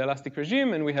value in the elastic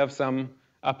regime, and we have some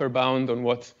upper bound on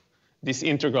what this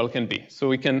integral can be. So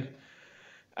we can,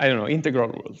 I don't know, integral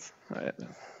rules.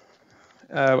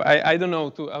 I don't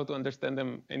know how to understand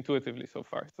them intuitively so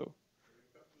far. So.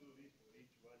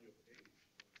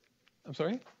 I'm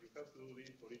sorry? You have to do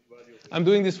this for each value of h. I'm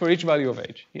doing this for each value of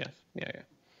h, yes. Yeah.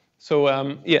 So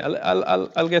yeah,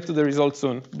 I'll get to the results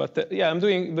soon. But yeah, I'm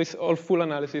doing this all full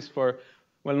analysis for,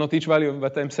 well, not each value,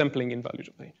 but I'm sampling in values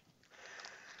of h.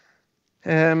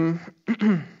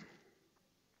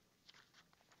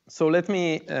 So let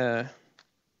me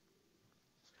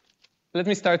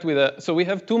start with so we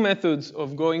have two methods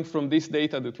of going from this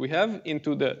data that we have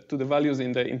into to the values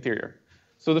in the interior.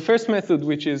 So the first method,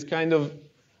 which is kind of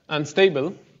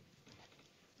unstable,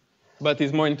 but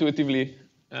is more intuitively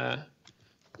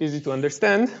easy to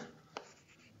understand,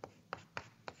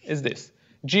 is this.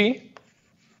 G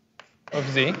of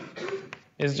z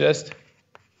is just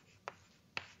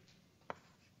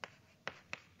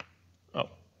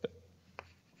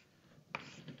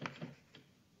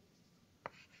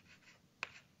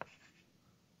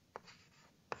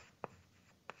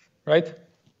right?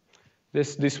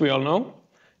 This we all know.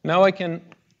 Now I can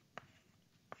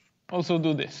also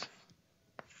do this.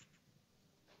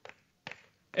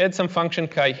 Add some function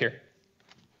chi here.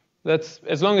 That's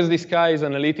as long as this chi is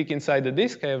analytic inside the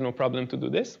disk, I have no problem to do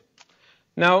this.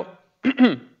 Now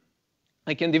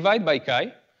I can divide by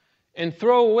chi and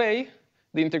throw away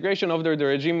the integration over the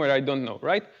regime where I don't know,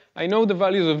 right? I know the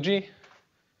values of g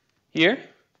here,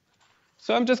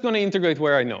 so I'm just going to integrate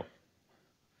where I know.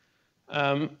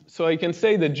 So I can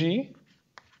say that g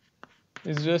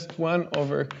is just 1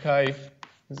 over chi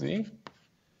z.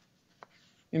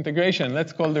 Integration,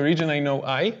 let's call the region I know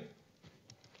I,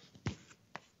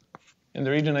 and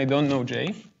the region I don't know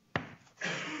j.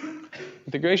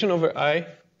 Integration over I,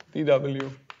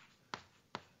 dw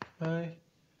I.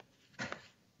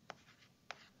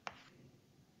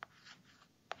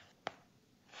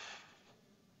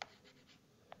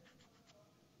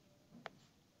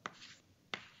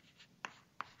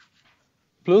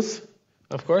 Plus,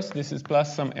 of course, this is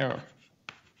plus some error.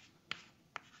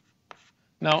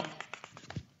 Now,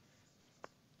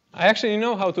 I actually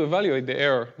know how to evaluate the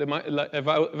error,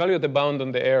 evaluate the bound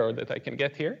on the error that I can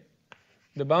get here.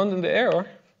 The bound on the error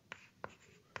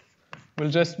will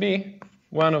just be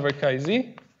 1 over chi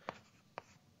z,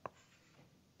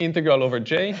 integral over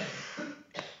j,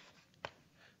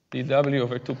 dw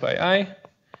over 2 pi I.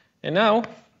 And now,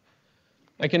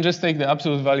 I can just take the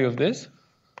absolute value of this,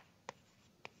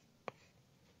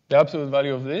 the absolute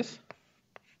value of this,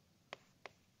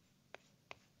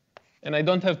 and I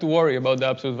don't have to worry about the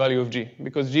absolute value of g,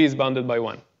 because g is bounded by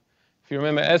 1. If you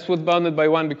remember, s was bounded by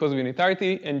 1 because of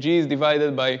unitarity, and g is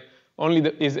divided by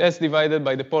is s divided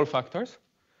by the pole factors,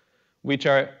 which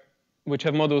have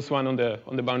modulus 1 on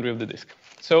the boundary of the disk.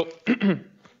 So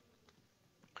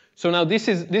so now this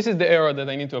is the error that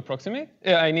I need to approximate.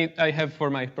 I have for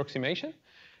my approximation.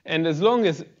 And as long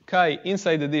as chi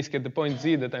inside the disk at the point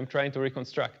z that I'm trying to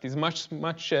reconstruct is much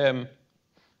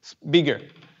bigger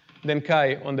than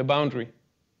chi on the boundary,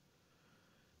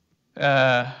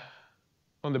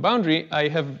 I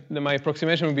have my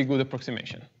approximation will be good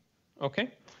approximation. Okay?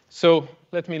 So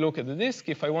let me look at the disk.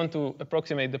 If I want to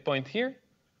approximate the point here,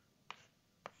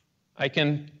 I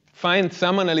can find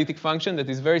some analytic function that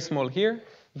is very small here,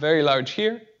 very large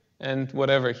here, and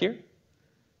whatever here.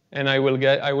 And I will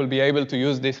be able to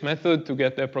use this method to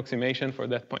get the approximation for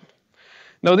that point.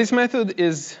 Now this method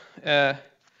is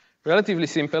relatively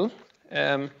simple,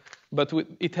 but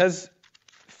it has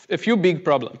a few big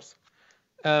problems.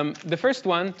 The first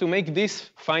one, to make this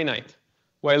finite,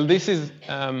 while this is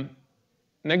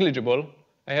negligible,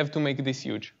 I have to make this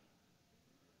huge.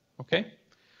 Okay?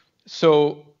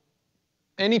 So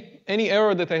any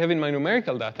error that I have in my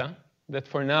numerical data that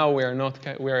for now we are not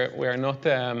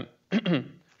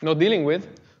not dealing with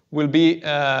will be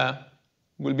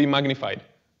magnified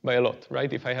by a lot,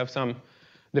 right? If I have some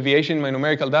deviation in my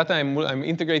numerical data, I'm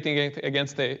integrating it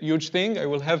against a huge thing. I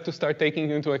will have to start taking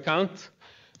into account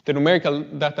the numerical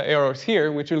data errors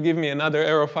here, which will give me another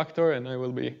error factor, and I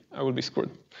will be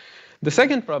screwed. The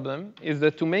second problem is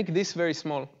that to make this very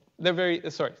small,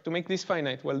 to make this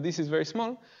finite while this is very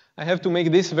small, I have to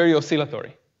make this very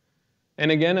oscillatory. And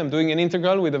again, I'm doing an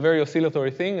integral with a very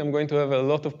oscillatory thing. I'm going to have a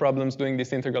lot of problems doing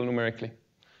this integral numerically.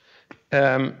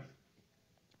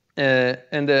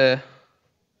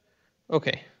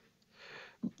 Okay.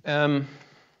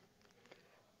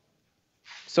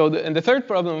 So the third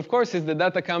problem, of course, is the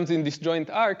data comes in disjoint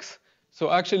arcs.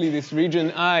 So actually, this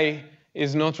region I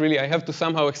is not really. I have to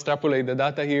somehow extrapolate the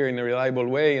data here in a reliable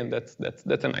way, and that's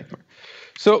a nightmare.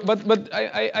 So, but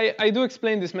I do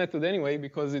explain this method anyway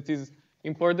because it is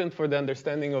important for the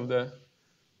understanding of the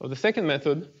second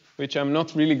method, which I'm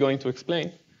not really going to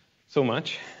explain so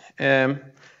much.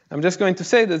 I'm just going to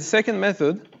say that the second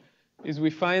method is we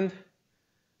find.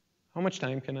 How much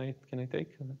time can I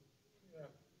take?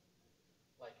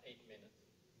 Like 8 minutes.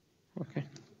 Okay.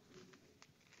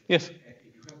 Yes. If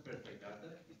you have perfect data,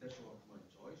 is there some optimal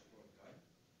choice for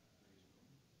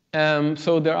chi?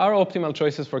 So there are optimal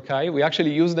choices for chi. We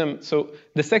actually use them. So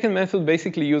the second method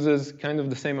basically uses kind of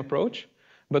the same approach,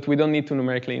 but we don't need to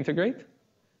numerically integrate.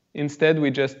 Instead,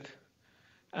 we just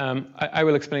I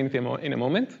will explain it in a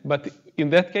moment. But in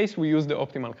that case, we use the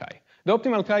optimal chi. The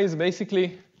optimal chi is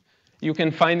basically. You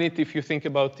can find it if you think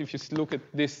about, if you look at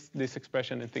this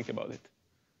expression and think about it.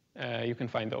 You can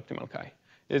find the optimal chi.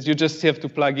 Is you just have to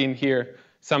plug in here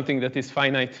something that is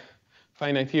finite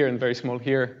here and very small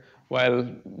here, while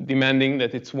demanding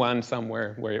that it's one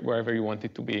somewhere wherever you want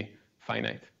it to be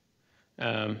finite.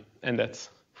 And that's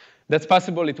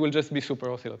possible. It will just be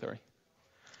super oscillatory.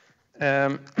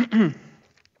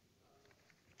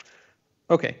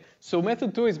 Okay, so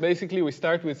method 2 is basically we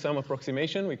start with some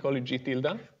approximation. We call it G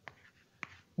tilde.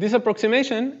 This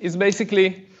approximation is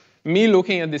basically me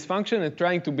looking at this function and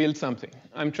trying to build something.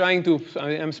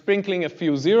 I'm sprinkling a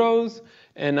few zeros,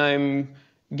 and I'm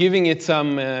giving it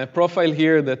some profile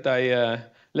here that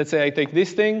let's say I take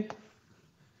this thing,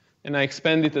 and I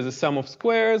expand it as a sum of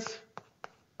squares,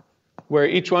 where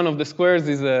each one of the squares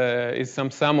is some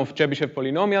sum of Chebyshev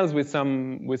polynomials with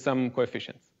some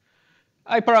coefficients.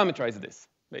 I parameterize this,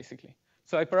 basically.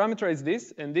 So I parameterize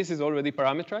this, and this is already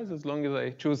parameterized as long as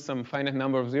I choose some finite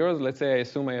number of zeros. Let's say I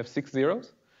assume I have 6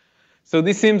 zeros. So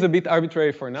this seems a bit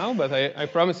arbitrary for now, but I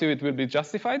promise you it will be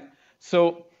justified.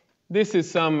 So this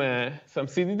is some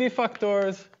CDD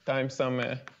factors times some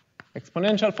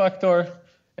exponential factor,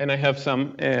 and I have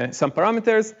some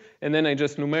parameters, and then I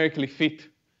just numerically fit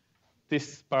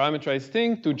this parameterized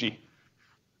thing to G.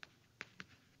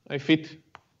 I fit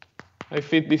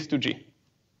this to G.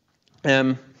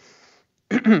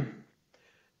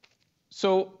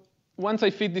 So once I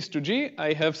fit this to G,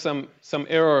 I have some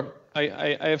error.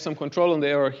 I have some control on the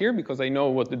error here because I know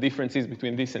what the difference is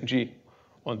between this and G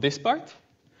on this part.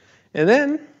 And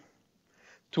then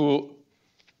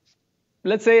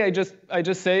let's say I just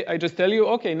tell you,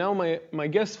 okay, now my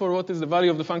guess for what is the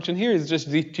value of the function here is just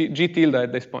G tilde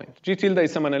at this point. G tilde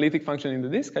is some analytic function in the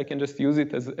disk. I can just use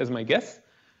it as my guess.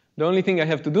 The only thing I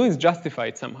have to do is justify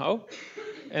it somehow.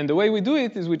 And the way we do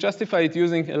it is we justify it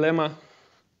using a lemma,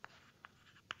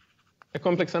 a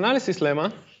complex analysis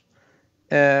lemma,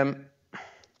 that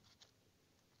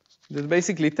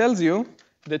basically tells you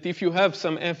that if you have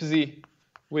some fz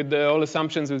with all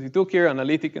assumptions that we took here,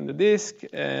 analytic and the disk,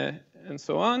 and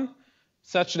so on,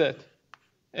 such that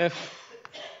if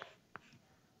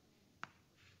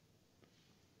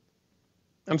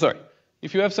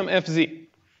you have some fz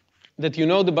that you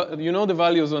know the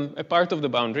values on a part of the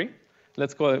boundary,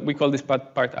 we call this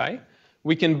part I.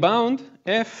 We can bound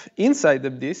f inside the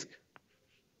disk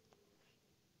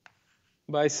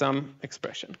by some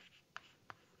expression.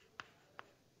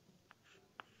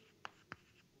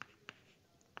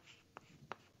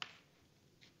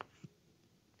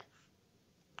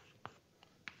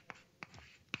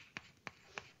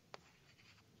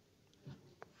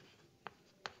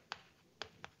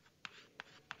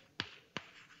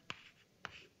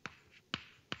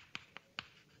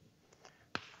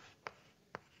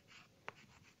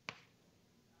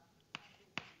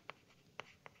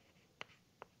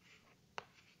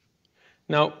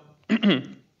 Now,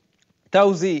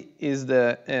 tau z is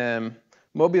the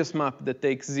Mobius map that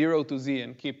takes 0 to z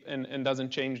and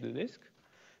doesn't change the disk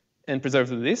and preserves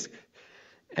the disk.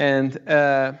 And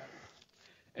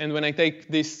And when I take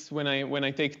this, when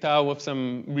I take tau of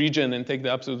some region and take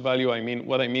the absolute value,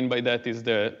 what I mean by that is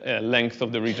the length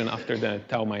of the region after the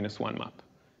tau minus 1 map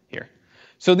here.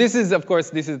 So this is, of course,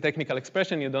 this is a technical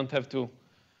expression. You don't have to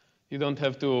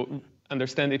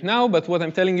understand it now. But what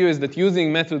I'm telling you is that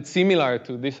using methods similar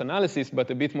to this analysis,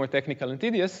 but a bit more technical and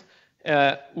tedious,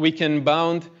 we can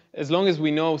bound, as long as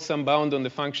we know some bound on the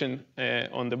function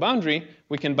on the boundary,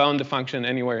 we can bound the function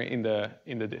anywhere in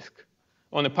the disk.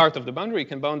 On a part of the boundary, we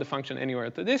can bound the function anywhere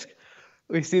at the disk.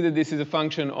 We see that this is a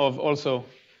function of also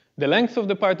the length of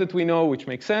the part that we know, which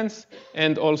makes sense,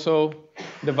 and also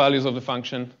the values of the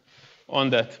function on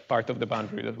that part of the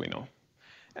boundary that we know.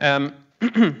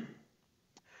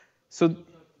 So,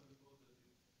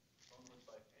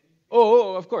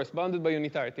 of course, bounded by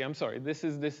unitarity. I'm sorry. This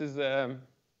is.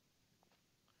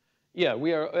 Yeah,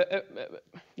 we are.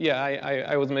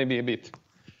 I was maybe a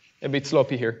bit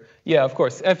sloppy here. Yeah, of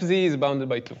course, Fz is bounded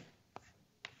by 2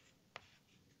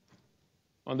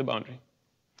 on the boundary.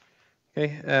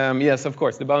 Okay. Yes, of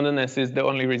course, the boundedness is the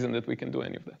only reason that we can do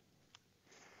any of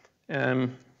that.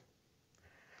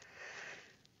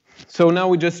 So now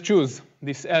we just choose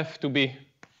this F to be.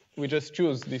 We just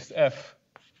choose this F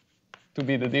to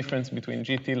be the difference between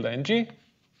G tilde and G,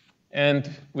 and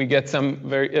we get some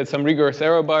rigorous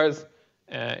error bars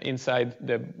inside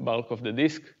the bulk of the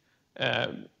disk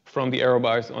from the error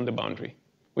bars on the boundary,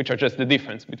 which are just the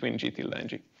difference between G tilde and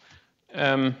G.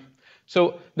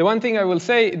 So the one thing I will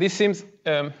say, this seems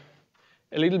a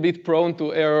little bit prone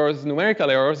to errors, numerical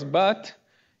errors, but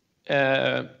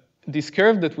this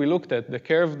curve that we looked at,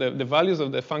 the values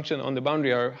of the function on the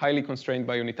boundary are highly constrained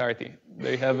by unitarity.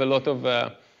 They have a lot of,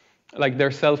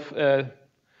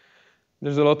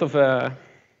 there's a lot of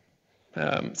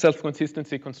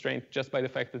self-consistency constraint just by the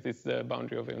fact that it's the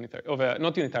boundary of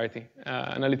not unitarity,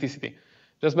 analyticity,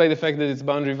 just by the fact that it's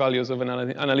boundary values of an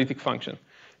analytic function.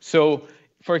 So,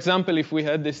 for example, if we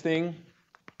had this thing,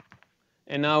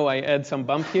 and now I add some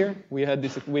bump here, we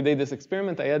did this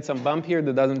experiment, I add some bump here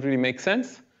that doesn't really make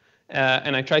sense,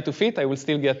 and I try to fit, I will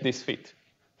still get this fit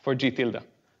for G tilde,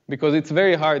 because it's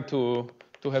very hard to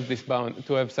have this bound,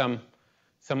 to have some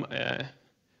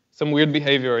weird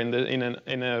behavior in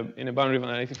a boundary of an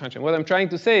analytic function. What I'm trying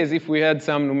to say is if we had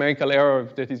some numerical error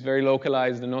that is very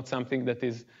localized and not something that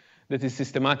is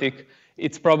systematic,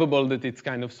 it's probable that it's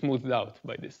kind of smoothed out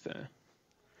by this.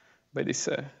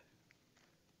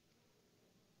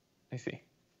 I see.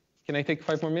 Can I take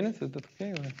 5 more minutes? Is that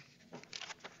okay?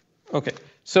 Or? Okay.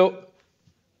 So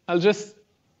I'll just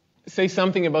say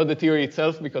something about the theory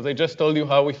itself, because I just told you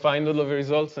how we find all of the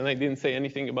results, and I didn't say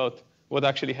anything about what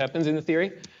actually happens in the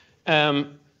theory.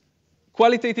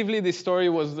 Qualitatively, this story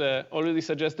was already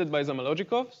suggested by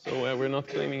Zamolodchikov, so we're not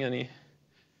claiming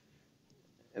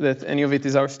that any of it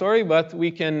is our story, but we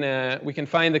can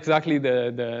find exactly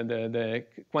the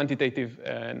quantitative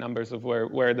numbers of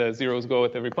where the zeros go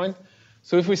at every point.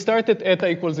 So if we start at eta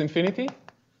equals infinity,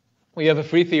 we have a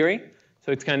free theory,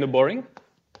 so it's kind of boring.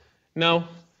 Now,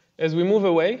 as we move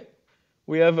away,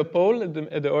 we have a pole at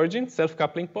the origin,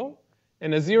 self-coupling pole,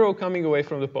 and a 0 coming away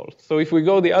from the pole. So if we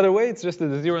go the other way, it's just that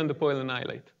the 0 and the pole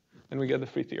annihilate, and we get the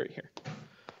free theory here.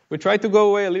 We try to go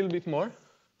away a little bit more.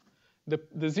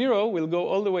 The 0 will go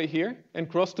all the way here and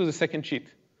cross to the second sheet.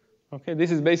 Okay,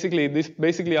 this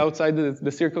basically outside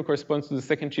the circle corresponds to the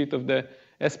second sheet of the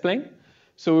S-plane.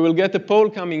 So we will get a pole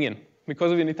coming in.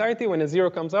 Because of unitarity, when a 0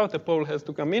 comes out, a pole has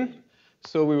to come in.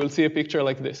 So we will see a picture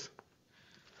like this.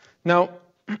 Now,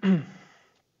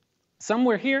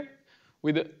 somewhere here,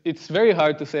 it's very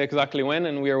hard to say exactly when,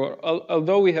 and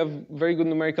although we have very good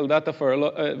numerical data for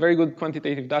very good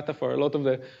quantitative data for a lot of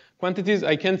the quantities,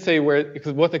 I can't say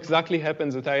what exactly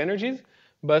happens at high energies,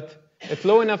 but at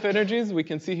low enough energies, we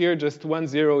can see here just 1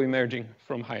 0 emerging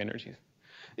from high energies.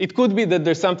 It could be that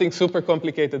there's something super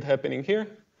complicated happening here.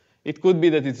 It could be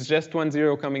that it's just 1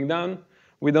 0 coming down.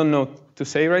 We don't know to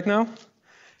say right now.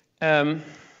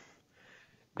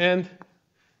 And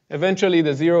eventually,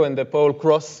 the 0 and the pole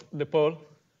cross the pole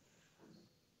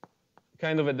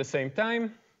kind of at the same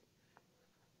time.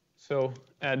 So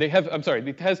it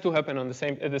has to happen at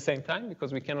the same time,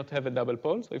 because we cannot have a double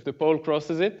pole. So if the pole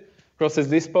crosses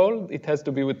this pole, it has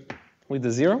to be with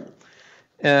the 0.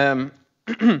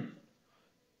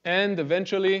 And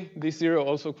eventually, this 0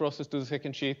 also crosses to the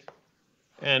second sheet,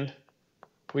 and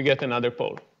we get another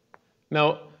pole.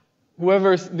 Now,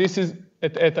 this is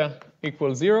at eta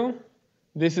equals 0.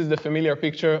 This is the familiar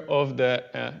picture of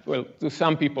to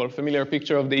some people, familiar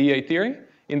picture of the EA theory.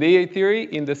 In the EA theory,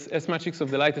 in the S matrix of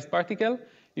the lightest particle,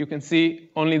 you can see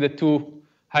only the two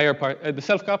higher the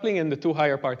self-coupling and the two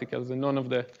higher particles, and none of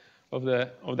the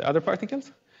other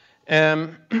particles.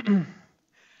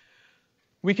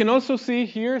 We can also see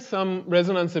here some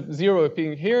resonance at 0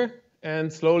 appearing here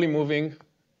and slowly moving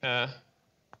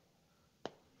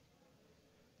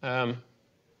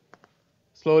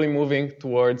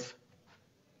towards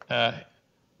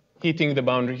hitting the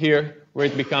boundary here, where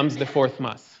it becomes the fourth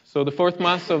mass. So the fourth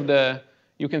mass of the,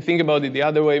 you can think about it the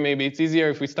other way, maybe it's easier.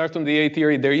 If we start on the A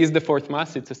theory, there is the fourth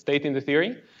mass, it's a state in the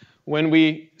theory. When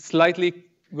we slightly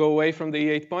go away from the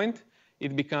E8 point,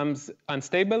 it becomes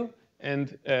unstable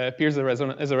and appears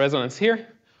as a resonance here.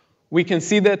 We can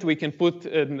see that, we can put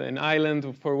an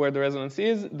island for where the resonance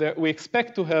is. We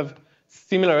expect to have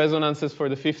similar resonances for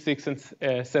the 5th, 6th, and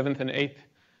 7th, and 8th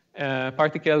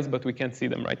particles, but we can't see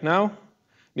them right now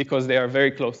because they are very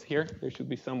close here. They should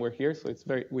be somewhere here, so it's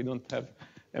we don't have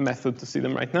a method to see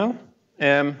them right now.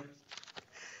 In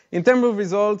terms of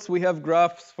results, we have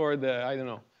graphs for the, I don't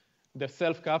know, the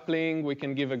self-coupling. We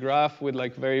can give a graph with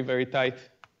like very, very tight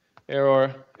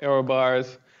error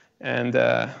bars, and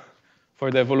for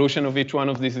the evolution of each one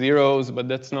of these zeros, but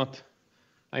that's not,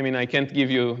 I mean, I can't give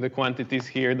you the quantities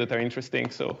here that are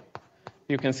interesting, so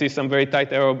you can see some very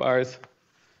tight error bars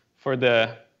for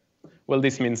the, well,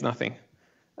 this means nothing.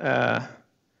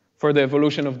 For the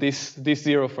evolution of this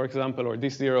zero, for example, or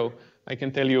this zero, I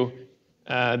can tell you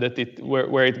that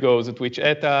where it goes, at which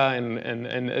eta,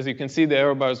 and as you can see, the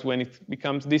error bars, when it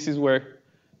becomes, this is where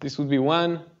this would be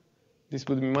 1, this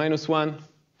would be -1.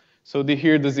 So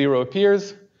here the 0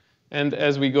 appears, and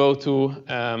as we go to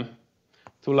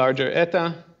larger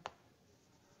eta,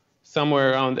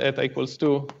 somewhere around eta equals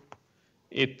 2,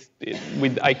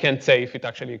 I can't say if it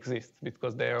actually exists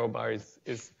because the error bar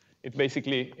it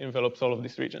basically envelops all of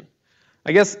this region.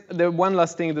 I guess the one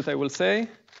last thing that I will say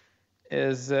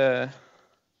is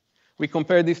we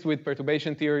compare this with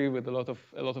perturbation theory with a lot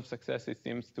of success. It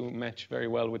seems to match very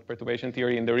well with perturbation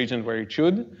theory in the region where it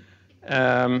should.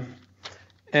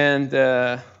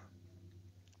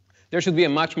 There should be a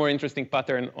much more interesting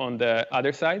pattern on the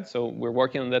other side. So we're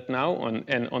working on that now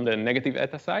on the negative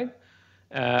eta side.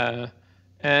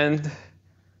 And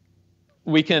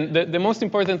we can, the most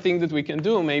important thing that we can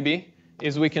do maybe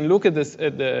is we can look at this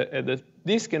at the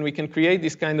disk, and we can create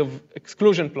this kind of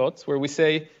exclusion plots where we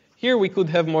say, here we could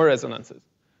have more resonances,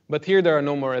 but here there are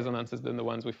no more resonances than the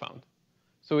ones we found.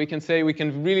 So we can say we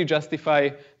can really justify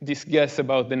this guess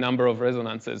about the number of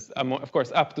resonances, of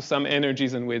course, up to some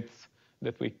energies and widths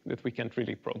that we can't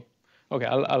really probe. Okay,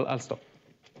 I'll stop.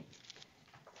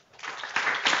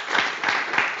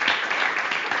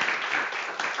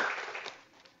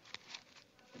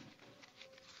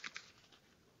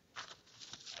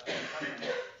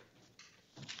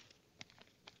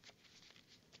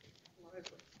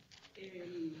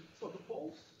 So the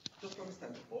poles, just to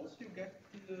understand, the poles you get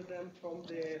them from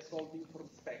the solving for the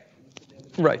spectrum.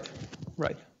 So right.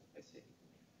 I see.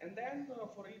 And then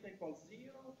for eta equals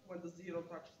 0, when the 0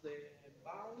 touches the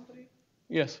boundary,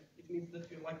 yes, it means that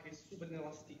you're like a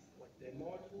super-elasticity, like the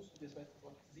modulus of this method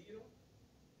like 0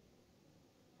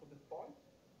 for the point.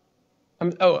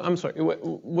 I'm sorry.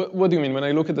 What do you mean? When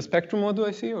I look at the spectrum, what do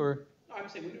I see? Or? No, I'm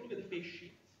saying when you look at the phase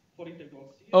sheet for eta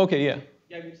equals 0. Okay, yeah.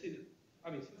 Yeah, you see that. I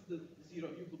mean, since the 0,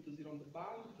 you put the 0 on the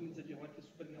bound, it means that you're like a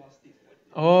super-elasticity. Like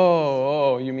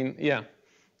oh, you mean, yeah.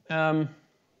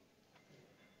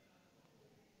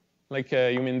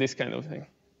 You mean this kind of thing?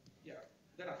 Yeah.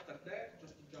 Then after that,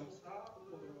 just jumps up.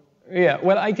 Yeah.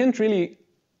 Well, I can't really.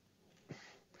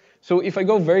 So if I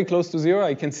go very close to 0,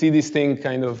 I can see this thing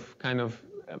kind of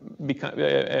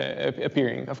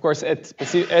appearing. Of course, at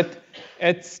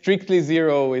strictly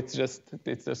 0, it's just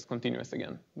continuous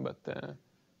again. But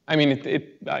I mean,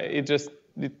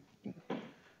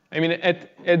 I mean,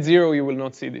 at 0, you will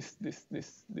not see this.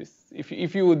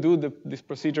 If you would do this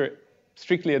procedure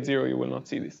strictly at 0, you will not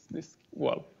see this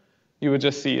wall. You would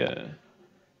just see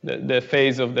the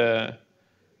phase of the.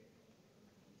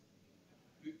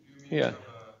 You mean yeah. You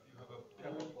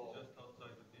have a pole just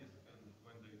outside the disk, and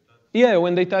when they touch? Yeah,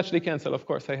 when they touch, they cancel. Of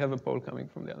course, I have a pole coming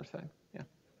from the other side. Yeah,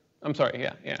 I'm sorry.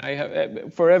 Yeah. I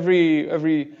have for every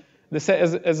the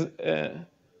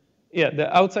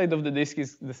outside of the disk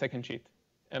is the second sheet.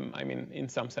 I mean, in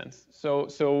some sense. So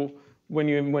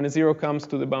when a 0 comes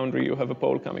to the boundary, you have a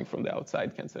pole coming from the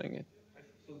outside, canceling it.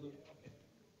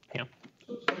 Yeah.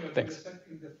 So thanks.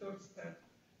 In the third step,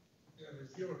 you have a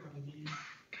 0 coming in.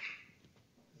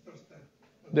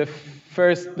 The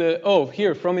first step.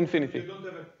 Here from infinity. You don't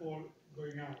have a pole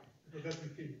going out because that's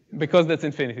infinity. Because that's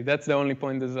infinity. That's the only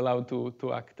point that's allowed to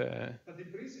act. But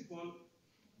in principle,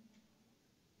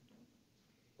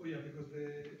 because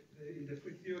in the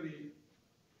free theory,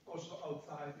 also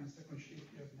outside in second sheet,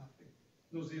 you have nothing.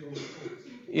 No 0 poles.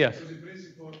 Yes. Because in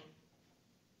principle,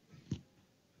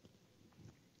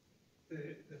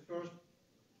 the first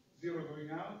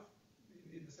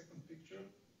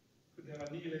have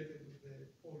annihilated with the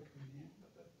pole coming in.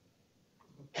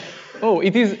 Oh,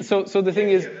 it is. So the thing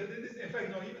is. This effect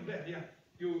not even there. Yeah,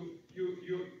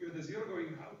 the zero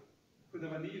going out could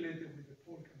have annihilated with the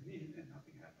pole coming in, and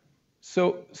nothing happened.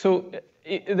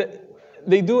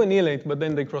 They do annihilate, but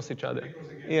then they cross each other.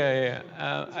 Yeah.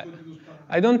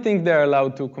 I don't think they're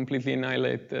allowed to completely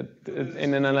annihilate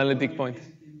in an analytic point.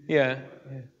 Yeah.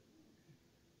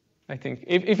 I think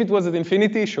if it was at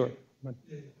infinity, sure. But.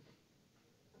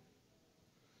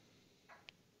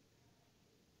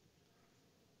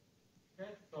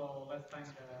 Okay, so let's thank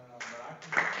Barak.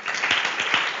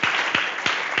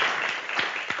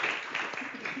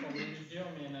 So we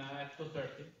resume in at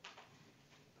 2:30.